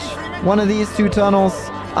 You watch one of these 2 tunnels.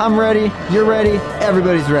 I'm ready. You're ready.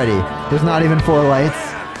 Everybody's ready. There's not even 4 lights.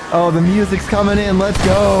 Oh, the music's coming in. Let's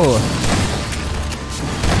go.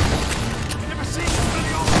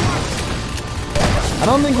 I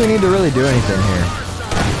don't think we need to really do anything here.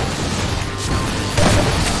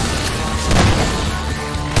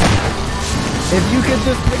 If you could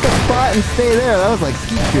just pick a spot and stay there, that was like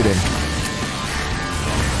skeet shooting.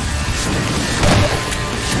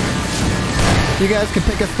 You guys could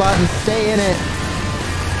pick a spot and stay in it.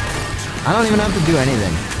 I don't even have to do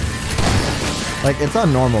anything. Like, it's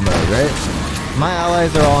on normal mode, right? My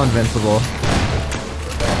allies are all invincible.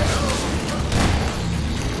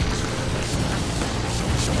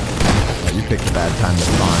 Oh, you picked a bad time to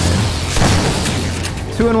spawn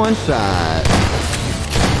in. 2 in 1 shot.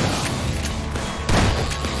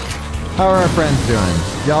 How are our friends doing?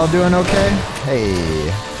 Y'all doing okay?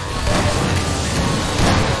 Hey.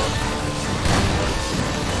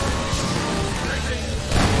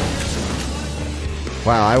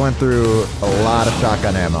 Wow, I went through a lot of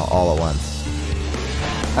shotgun ammo all at once.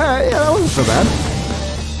 Alright, yeah, that wasn't so bad.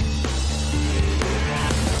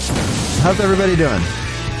 How's everybody doing?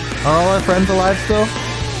 Are all our friends alive still?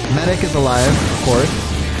 Medic is alive, of course.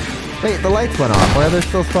 Wait, the lights went off. Why are they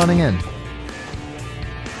still spawning in?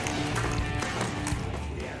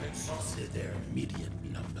 We have exhausted their immediate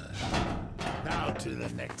number. Now to the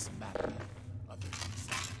next map of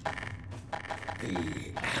the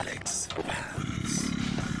Alex Vans.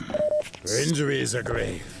 Her injuries are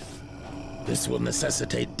grave. This will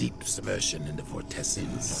necessitate deep submersion into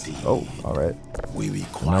Vortessin's deep. Oh, alright. We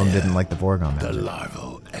require Gnome didn't like the Vorgon the magic.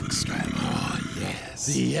 larval extract. Oh, yes.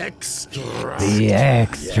 The extract. The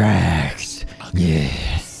extract.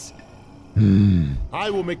 Yes. I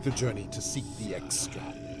will make the journey to seek the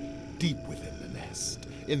extract, deep within the nest,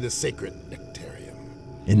 in the sacred nectarium.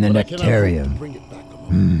 In the But I cannot hope to nectarium. bring it back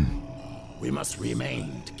alone. We must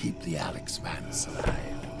remain to keep the Alex Vans alive.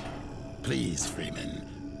 Please, Freeman,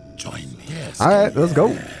 join me. Yes, Alright, let's go.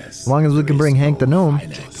 As long as we can bring Hank the gnome.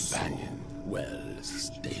 Final companion. Well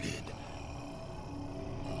stated.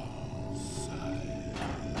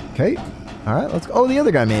 Okay. Alright, let's go. Oh, the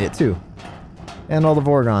other guy made it too. And all the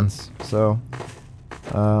Vorgons. So,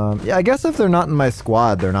 yeah, I guess if they're not in my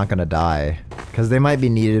squad, they're not gonna die. Because they might be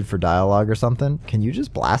needed for dialogue or something. Can you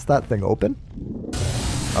just blast that thing open?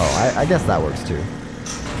 Oh, I guess that works too.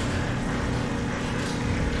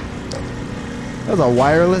 That was a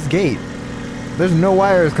wireless gate. There's no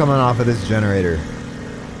wires coming off of this generator.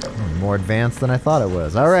 More advanced than I thought it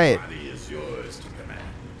was. Alright.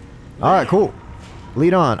 Alright, cool.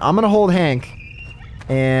 Lead on. I'm gonna hold Hank.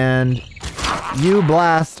 And you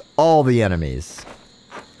blast all the enemies.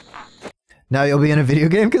 Now you'll be in a video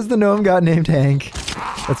game because the gnome got named Hank.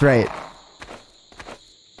 That's right.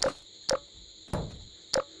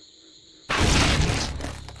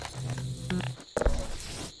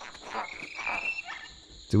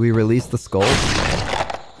 Do we release the skull?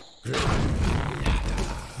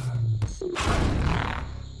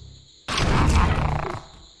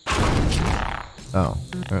 Oh,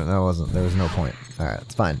 that wasn't, there was no point. Alright,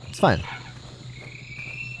 it's fine. It's fine.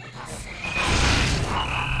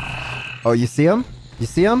 Oh, you see him? You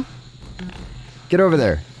see him? Get over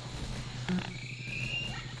there.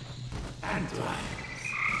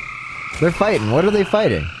 They're fighting. What are they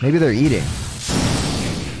fighting? Maybe they're eating.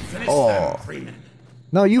 Oh.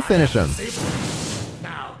 No, you finish him.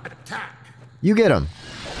 Now attack. You get him.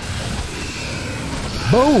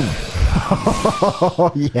 Boom!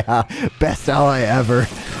 Oh, yeah. Best ally ever.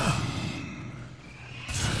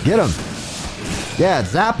 Get him. Yeah,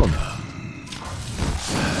 zap him.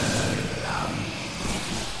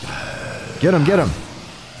 Get him, get him.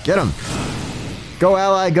 Get him. Go,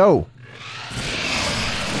 ally, go.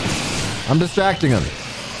 I'm distracting him.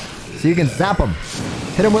 So you can zap him.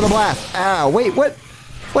 Hit him with a blast. Ah, wait, what?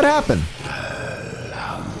 What happened?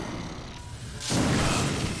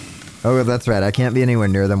 Oh, that's right. I can't be anywhere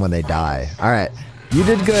near them when they die. Alright. You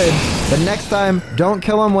did good. But next time, don't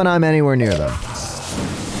kill them when I'm anywhere near them.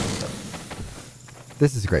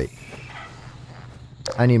 This is great.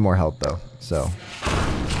 I need more help, though. So.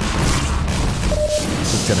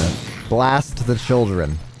 Just gonna blast the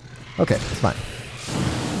children. Okay, it's fine.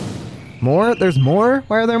 More? There's more?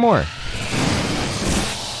 Why are there more?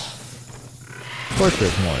 Of course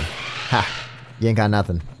there's more. Ha! You ain't got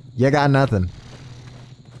nothing. You got nothing.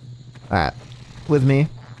 Alright. With me.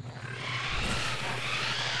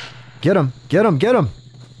 Get him. Get him. Get him.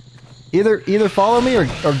 Either follow me or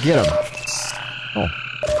get him. Oh.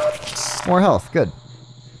 More health. Good.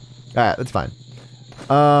 Alright, that's fine.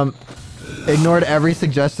 Ignored every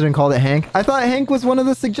suggestion and called it Hank. I thought Hank was one of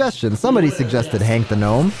the suggestions. Somebody suggested Hank the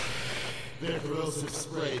gnome. Their corrosive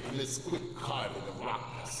spray commits quick carving of rock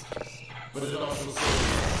muscles, but it also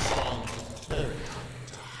serves strong deterrent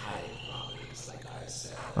to high volumes, like I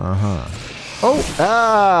said. Uh-huh. Oh!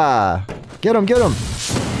 Ah! Get him, get him!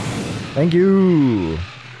 Thank you!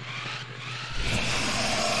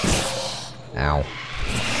 Ow.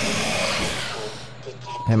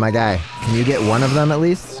 Hey, my guy, can you get one of them at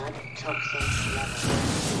least?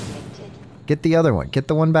 Get the other one. Get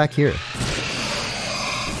the one back here.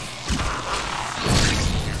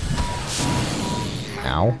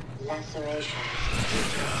 Ow.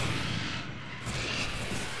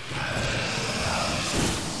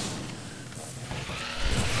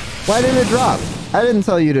 Why did it drop? I didn't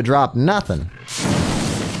tell you to drop nothing.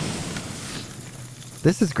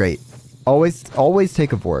 This is great. Always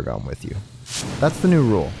take a Vorgon with you. That's the new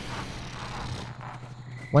rule.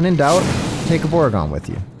 When in doubt, take a Vorgon with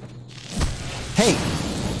you. Hey!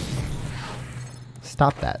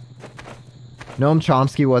 Stop that. Noam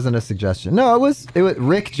Chomsky wasn't a suggestion. No, it was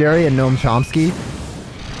Rick, Jerry, and Noam Chomsky.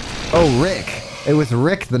 Oh, Rick. It was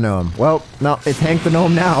Rick the gnome. Well, no, it's Hank the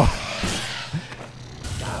gnome now.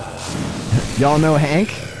 Y'all know Hank?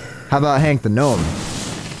 How about Hank the gnome?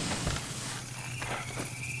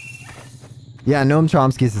 Yeah, Noam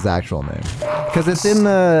Chomsky's his actual name. Because it's in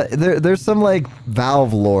the... There's some, like,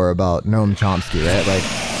 Valve lore about Noam Chomsky, right? Like,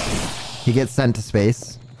 he gets sent to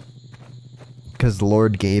space. Because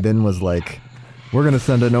Lord Gaben was like, we're gonna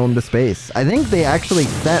send a gnome to space. I think they actually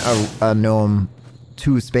sent a gnome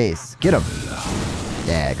to space. Get him.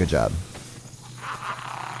 Yeah, good job.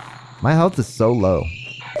 My health is so low.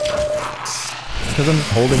 Because I'm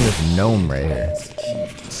just holding this gnome right here.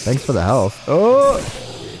 Thanks for the health. Oh!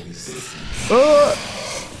 Oh!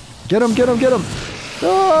 Get him, get him, get him!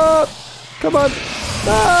 Oh! Come on!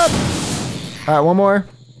 Ah! Alright, one more.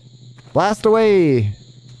 Blast away!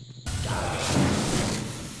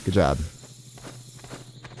 Good job.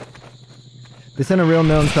 They sent a real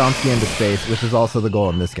Noam Chomsky into space, which is also the goal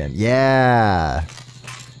in this game. Yeah!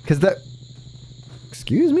 Because that...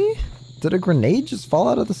 Excuse me? Did a grenade just fall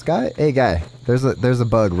out of the sky? Hey guy, there's a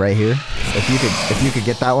bug right here. If you could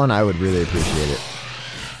get that one, I would really appreciate it.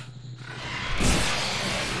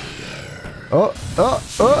 Oh!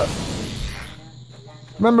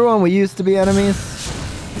 Remember when we used to be enemies?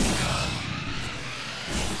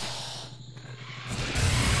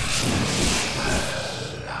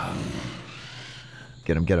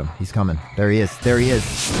 Get him. He's coming. There he is.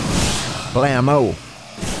 Blammo.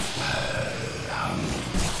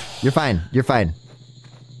 You're fine.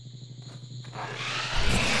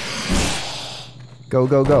 Go.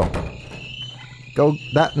 Go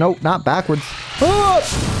that, no, not backwards. Ah!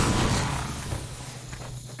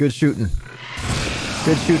 Good shooting,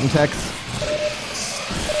 Tex.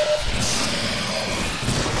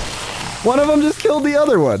 One of them just killed the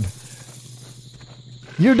other one.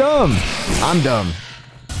 You're dumb. I'm dumb.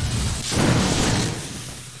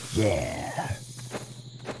 Yeah.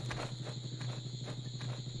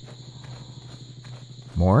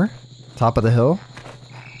 More? Top of the hill?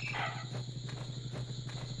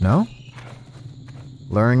 No?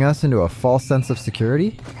 Luring us into a false sense of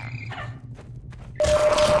security?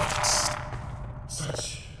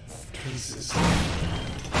 Such traces.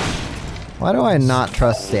 Why do I not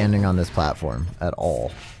trust standing on this platform at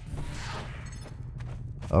all?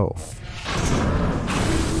 Oh.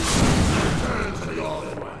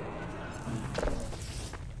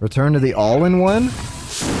 Return to the all-in-one?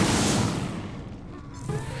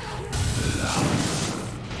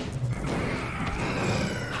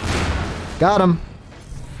 Got him.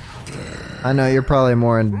 I know you're probably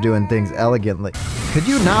more into doing things elegantly. Could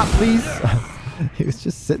you not, please? He was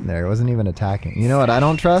just sitting there. He wasn't even attacking. You know what I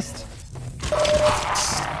don't trust?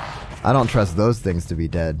 I don't trust those things to be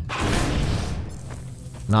dead.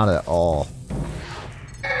 Not at all.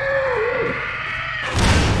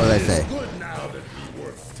 What did I say?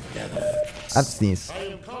 I'd sneeze.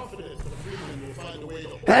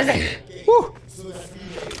 Woo.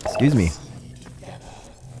 Excuse me.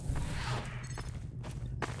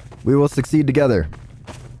 We will succeed together.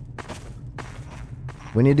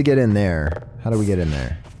 We need to get in there. How do we get in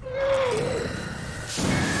there?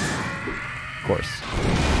 Of course.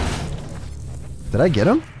 Did I get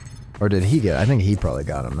him? Or did he get him? I think he probably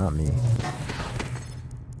got him, not me.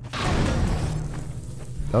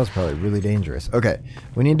 That was probably really dangerous. Okay,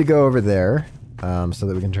 we need to go over there so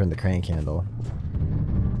that we can turn the crank handle.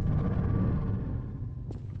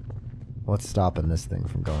 What's stopping this thing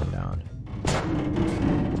from going down?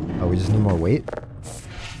 Oh, we just need more weight?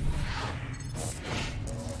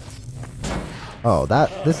 Oh,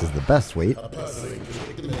 this is the best weight.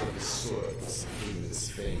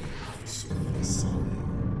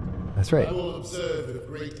 That's right. I will observe with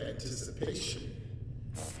great anticipation.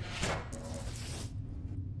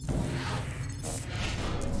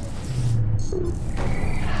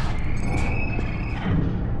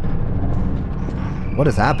 What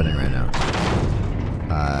is happening right now?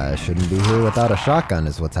 I shouldn't be here without a shotgun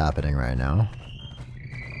is what's happening right now.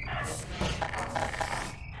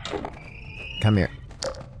 Come here.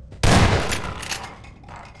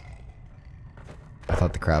 I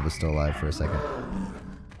thought the crab was still alive for a second.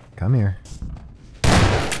 Come here.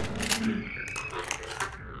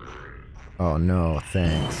 Oh no,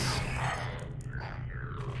 thanks.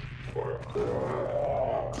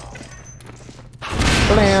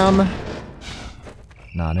 Blam!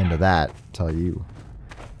 Not into that, tell you.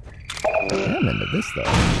 I am into this though.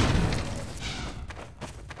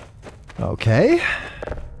 Okay.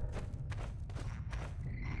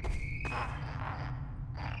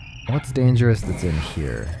 What's dangerous that's in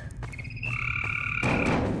here?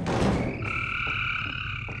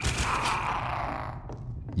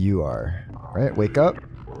 You are. Right, wake up.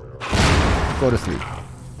 Go to sleep.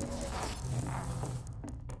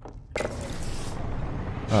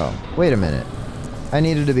 Oh, wait a minute. I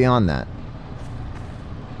needed to be on that.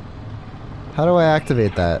 How do I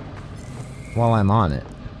activate that while I'm on it?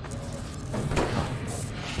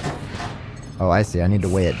 Oh, I see. I need to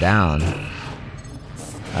weigh it down.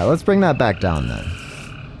 Alright, let's bring that back down then.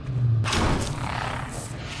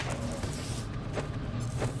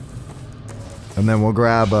 And then we'll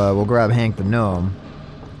grab Hank the gnome.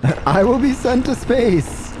 I will be sent to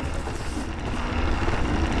space.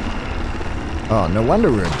 Oh, no wonder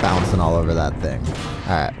we were bouncing all over that thing.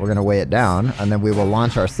 Alright, we're gonna weigh it down, and then we will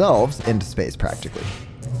launch ourselves into space practically.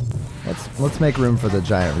 Let's make room for the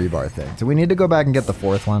giant rebar thing. Do we need to go back and get the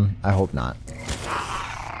fourth one? I hope not.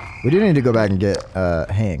 We do need to go back and get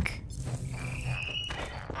Hank.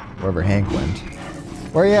 Wherever Hank went.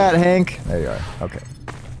 Where you at, Hank? There you are. Okay.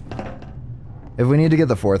 If we need to get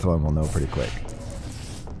the fourth one, we'll know pretty quick.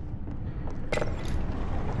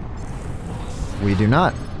 We do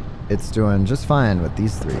not. it's doing just fine with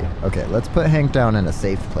these three. Okay, let's put Hank down in a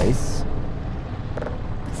safe place.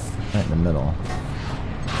 Right in the middle.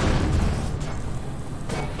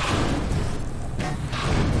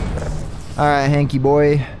 Alright, Hanky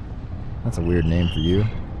boy. That's a weird name for you.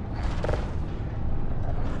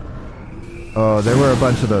 Oh, there were a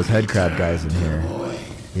bunch of those head crab guys in here.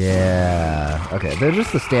 Yeah. Okay, they're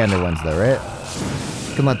just the standard ones though, right?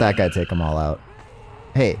 You can let that guy take them all out.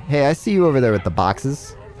 Hey, I see you over there with the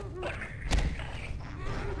boxes.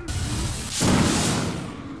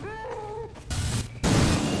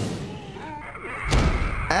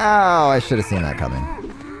 Ow, I should have seen that coming.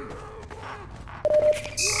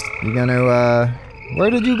 You gonna, where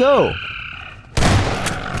did you go?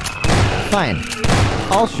 Fine.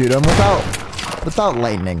 I'll shoot him without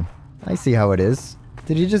lightning. I see how it is.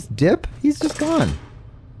 Did he just dip? He's just gone.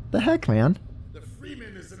 The heck, man? The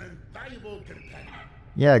Freeman is an invaluable companion.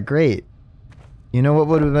 Yeah, great. You know what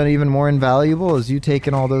would have been even more invaluable is you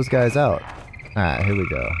taking all those guys out. Alright, here we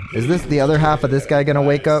go. Is this the other half of this guy gonna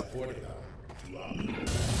wake up?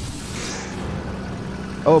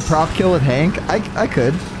 Oh, prop kill with Hank? I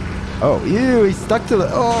could. Oh, ew, he stuck to the...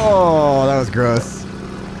 Oh, that was gross.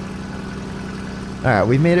 Alright,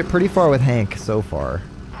 we've made it pretty far with Hank so far.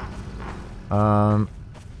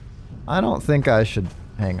 I don't think I should...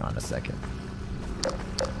 Hang on a second.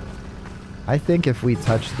 I think if we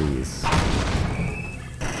touch these,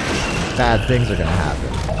 bad things are gonna happen.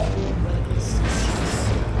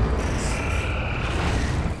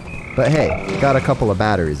 But hey, got a couple of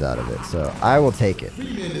batteries out of it, so I will take it.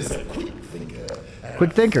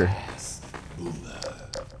 Quick thinker.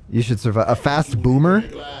 You should survive. A fast boomer?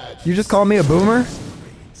 You just call me a boomer?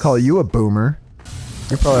 Call you a boomer.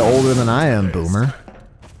 You're probably older than I am, boomer.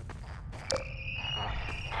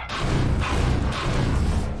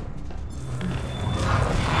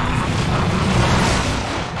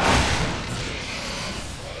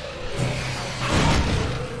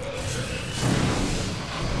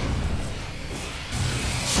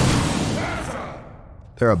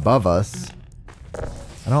 They're above us.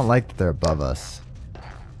 I don't like that they're above us.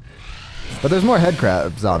 But there's more head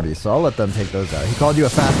crab zombies, so I'll let them take those out. He called you a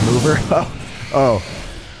fast mover? Oh.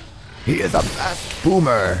 He is a fast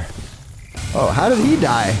boomer. Oh, how did he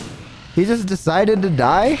die? He just decided to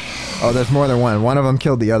die? Oh, there's more than one. One of them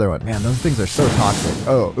killed the other one. Man, those things are so toxic.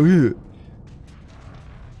 Oh, ew.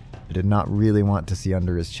 I did not really want to see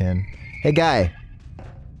under his chin. Hey, guy.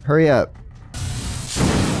 Hurry up.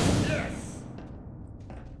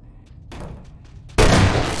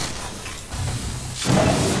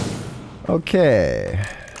 Okay.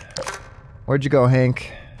 Where'd you go,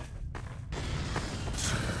 Hank?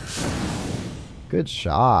 Good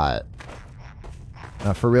shot.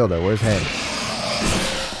 For real though, where's Hank?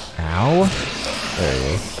 Ow. There he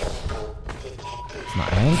is. It's not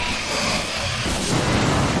Hank.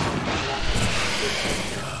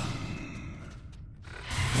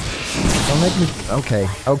 Don't make me... Okay,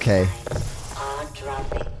 okay.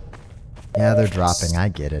 Yeah, they're dropping. I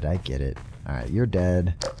get it, I get it. Alright, you're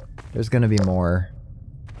dead. There's gonna be more.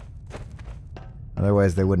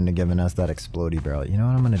 Otherwise, they wouldn't have given us that explodey barrel. You know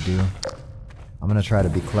what I'm gonna do? I'm gonna try to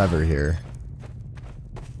be clever here.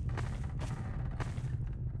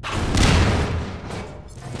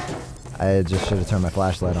 I just should have turned my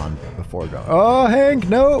flashlight on before going. Oh, Hank,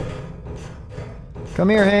 no! Come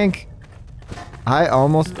here, Hank. I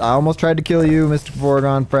almost tried to kill you, Mr.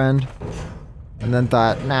 Foregone friend. And then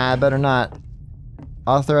thought, nah, I better not.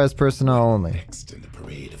 Authorized personnel only. Next in the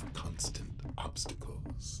parade of constant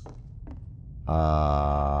obstacles.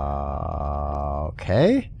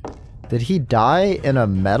 Okay. Did he die in a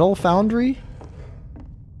metal foundry?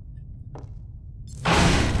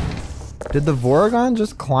 Did the Voragon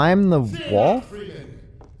just climb the wall?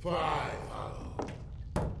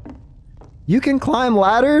 You can climb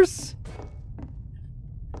ladders?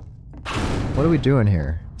 What are we doing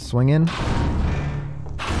here? Swinging?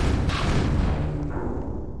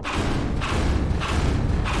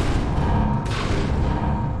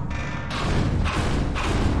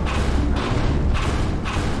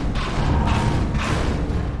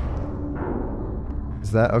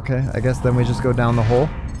 Is that okay? I guess then we just go down the hole.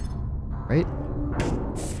 Right?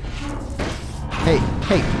 Hey,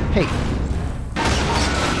 hey, hey.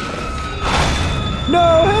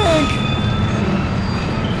 No, Hank!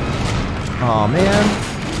 Aw, man.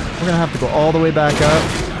 We're gonna have to go all the way back up.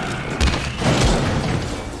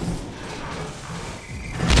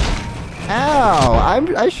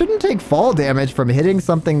 Ow! I shouldn't take fall damage from hitting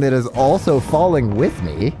something that is also falling with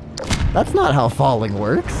me. That's not how falling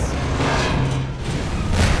works.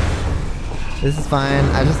 This is fine.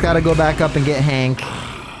 I just gotta go back up and get Hank.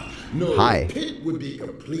 No Hi. pit would be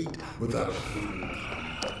complete without a Freeman.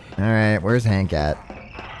 Alright, where's Hank at?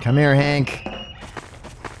 Come here, Hank.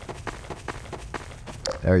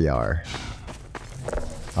 There you are.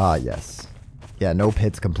 Ah, yes. Yeah, no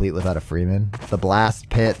pit's complete without a Freeman. The blast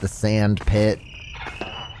pit, the sand pit,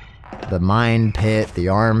 the mine pit, the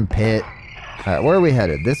arm pit. Alright, where are we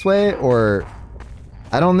headed? This way, or...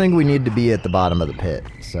 I don't think we need to be at the bottom of the pit,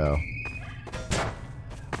 so...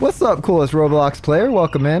 What's up, coolest Roblox player?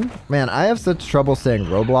 Welcome in. Man, I have such trouble saying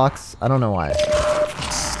Roblox. I don't know why.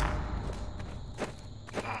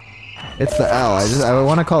 It's the L. I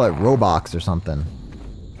want to call it Roblox or something.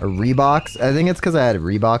 Or Reeboks. I think it's because I had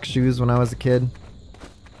Reebok shoes when I was a kid.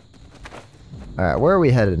 Alright, where are we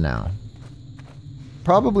headed now?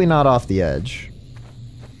 Probably not off the edge.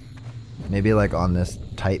 Maybe like on this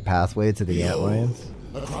tight pathway to the antlions.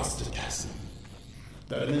 Across the chasm.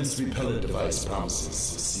 That immense repellent device promises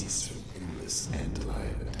to cease from endless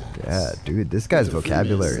antlion attacks. Yeah, dude, this guy's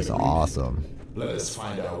vocabulary is awesome. Let us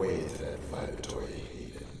find our way to that vibratory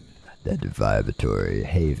haven. That vibratory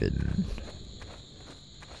haven.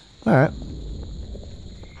 Alright.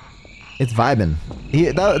 It's vibin'.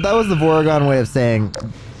 That was the Voragon way of saying,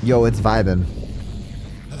 yo, it's vibin'.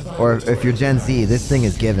 Or if you're Gen Z, this thing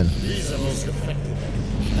is given.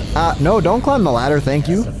 No, don't climb the ladder, thank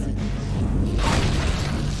you.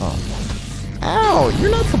 Oh. Ow, you're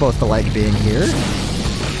not supposed to like being here.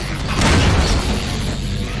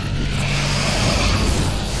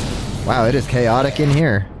 Wow, it is chaotic in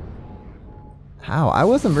here. How? I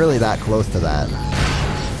wasn't really that close to that.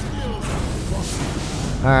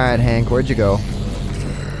 Alright, Hank, where'd you go?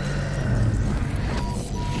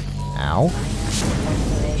 Ow.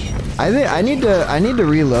 I need to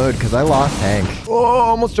reload because I lost Hank. Oh,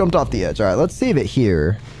 almost jumped off the edge. Alright, let's save it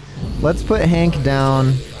here. Let's put Hank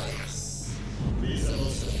down.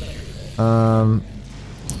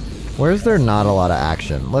 Where's there not a lot of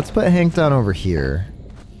action? Let's put Hank down over here.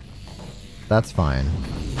 That's fine.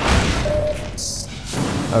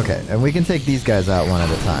 Okay, and we can take these guys out one at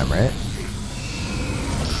a time, right?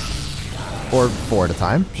 Or 4 at a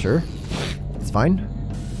time, sure. It's fine.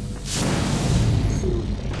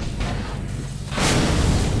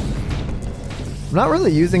 I'm not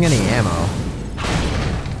really using any ammo.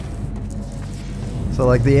 So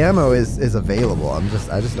like the ammo is available. I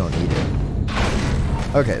just don't need it.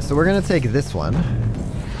 Okay, so we're gonna take this one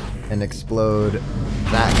and explode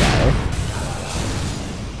that guy.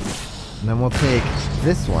 And then we'll take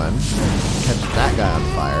this one, catch that guy on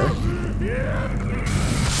fire.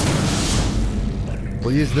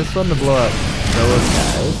 We'll use this one to blow up those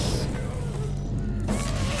guys.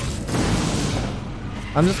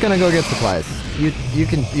 I'm just gonna go get supplies. You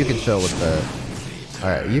can chill with the. All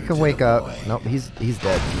right, you can wake up. Nope, he's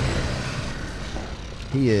dead.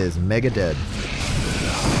 He is mega dead.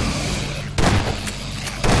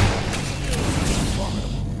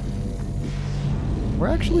 We're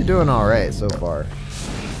actually doing all right so far.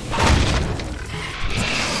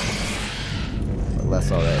 But less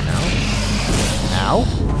all right now. Ow!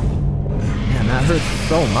 Man, that hurts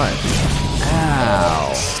so much.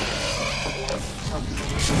 Ow!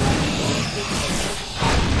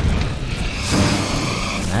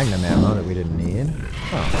 Magnum ammo that we didn't need.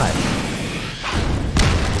 Oh, hi.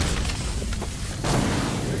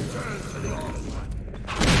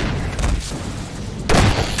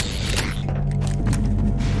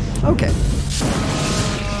 Okay.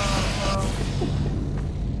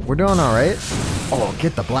 We're doing alright. Oh,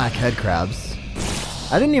 get the black head crabs.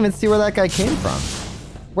 I didn't even see where that guy came from.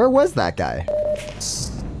 Where was that guy?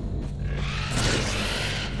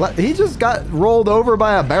 He just got rolled over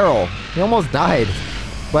by a barrel. He almost died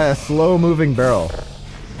by a slow-moving barrel.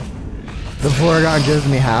 The Voragon gives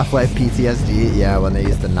me Half-Life PTSD. Yeah, when they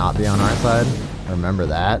used to not be on our side. I remember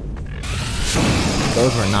that.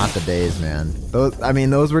 Those were not the days, man.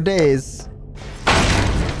 Those were days.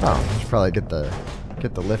 Oh, I should probably get the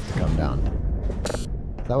lift to come down.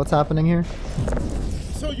 Is that what's happening here?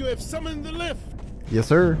 So you have summoned the lift. Yes,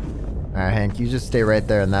 sir. All right, Hank, you just stay right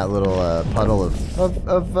there in that little puddle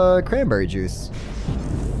of cranberry juice.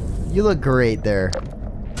 You look great there.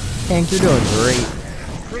 Hank, you're doing great.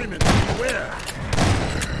 Freeman, beware.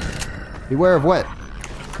 Beware of what?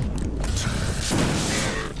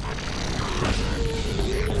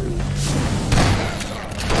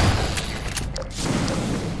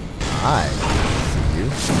 Hi. See you.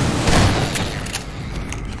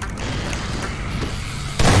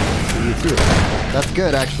 See you too. That's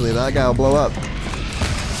good, actually. That guy will blow up.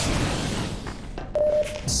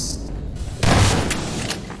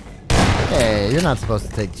 Hey, you're not supposed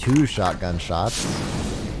to take 2 shotgun shots.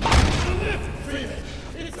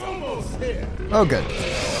 It's almost here. Oh, good.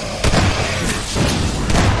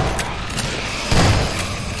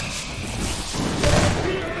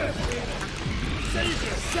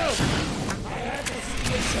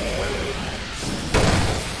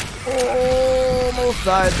 Almost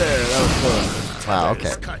died there. That was close. Wow,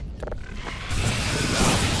 okay.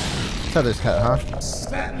 Tether's cut, huh?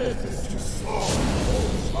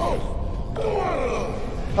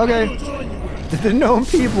 Okay. Did the gnome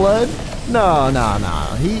pee blood? No.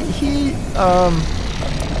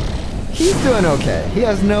 He's doing okay. He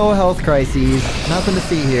has no health crises. Nothing to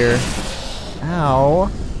see here. Ow.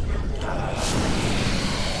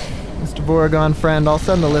 Mr. Boragon friend, I'll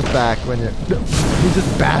send the lift back when you're... He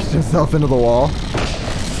just bashed himself into the wall.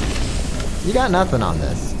 You got nothing on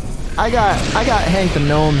this. I got Hank the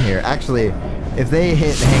Gnome here. Actually, if they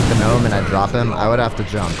hit Hank the Gnome and I drop him, I would have to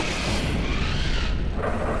jump.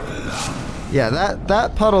 Yeah,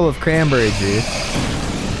 that puddle of cranberry juice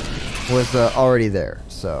was already there,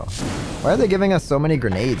 so... Why are they giving us so many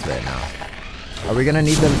grenades right now? Are we gonna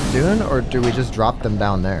need them soon, or do we just drop them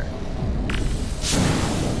down there?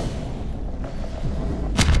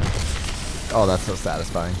 Oh, that's so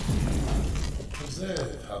satisfying.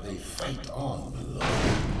 Observe how they fight on below.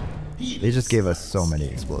 They just gave us so many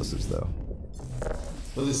explosives, though.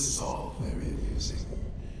 Well, this is all very amusing.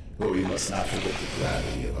 But we must not forget the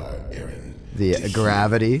gravity of our errand. The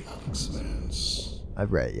gravity?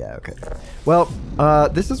 Right, yeah, okay. Well,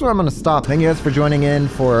 this is where I'm going to stop. Thank you guys for joining in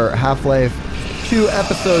for Half-Life 2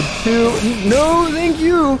 Episode 2. No, thank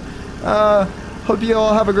you! Hope you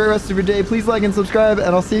all have a great rest of your day. Please like and subscribe,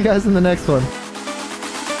 and I'll see you guys in the next one.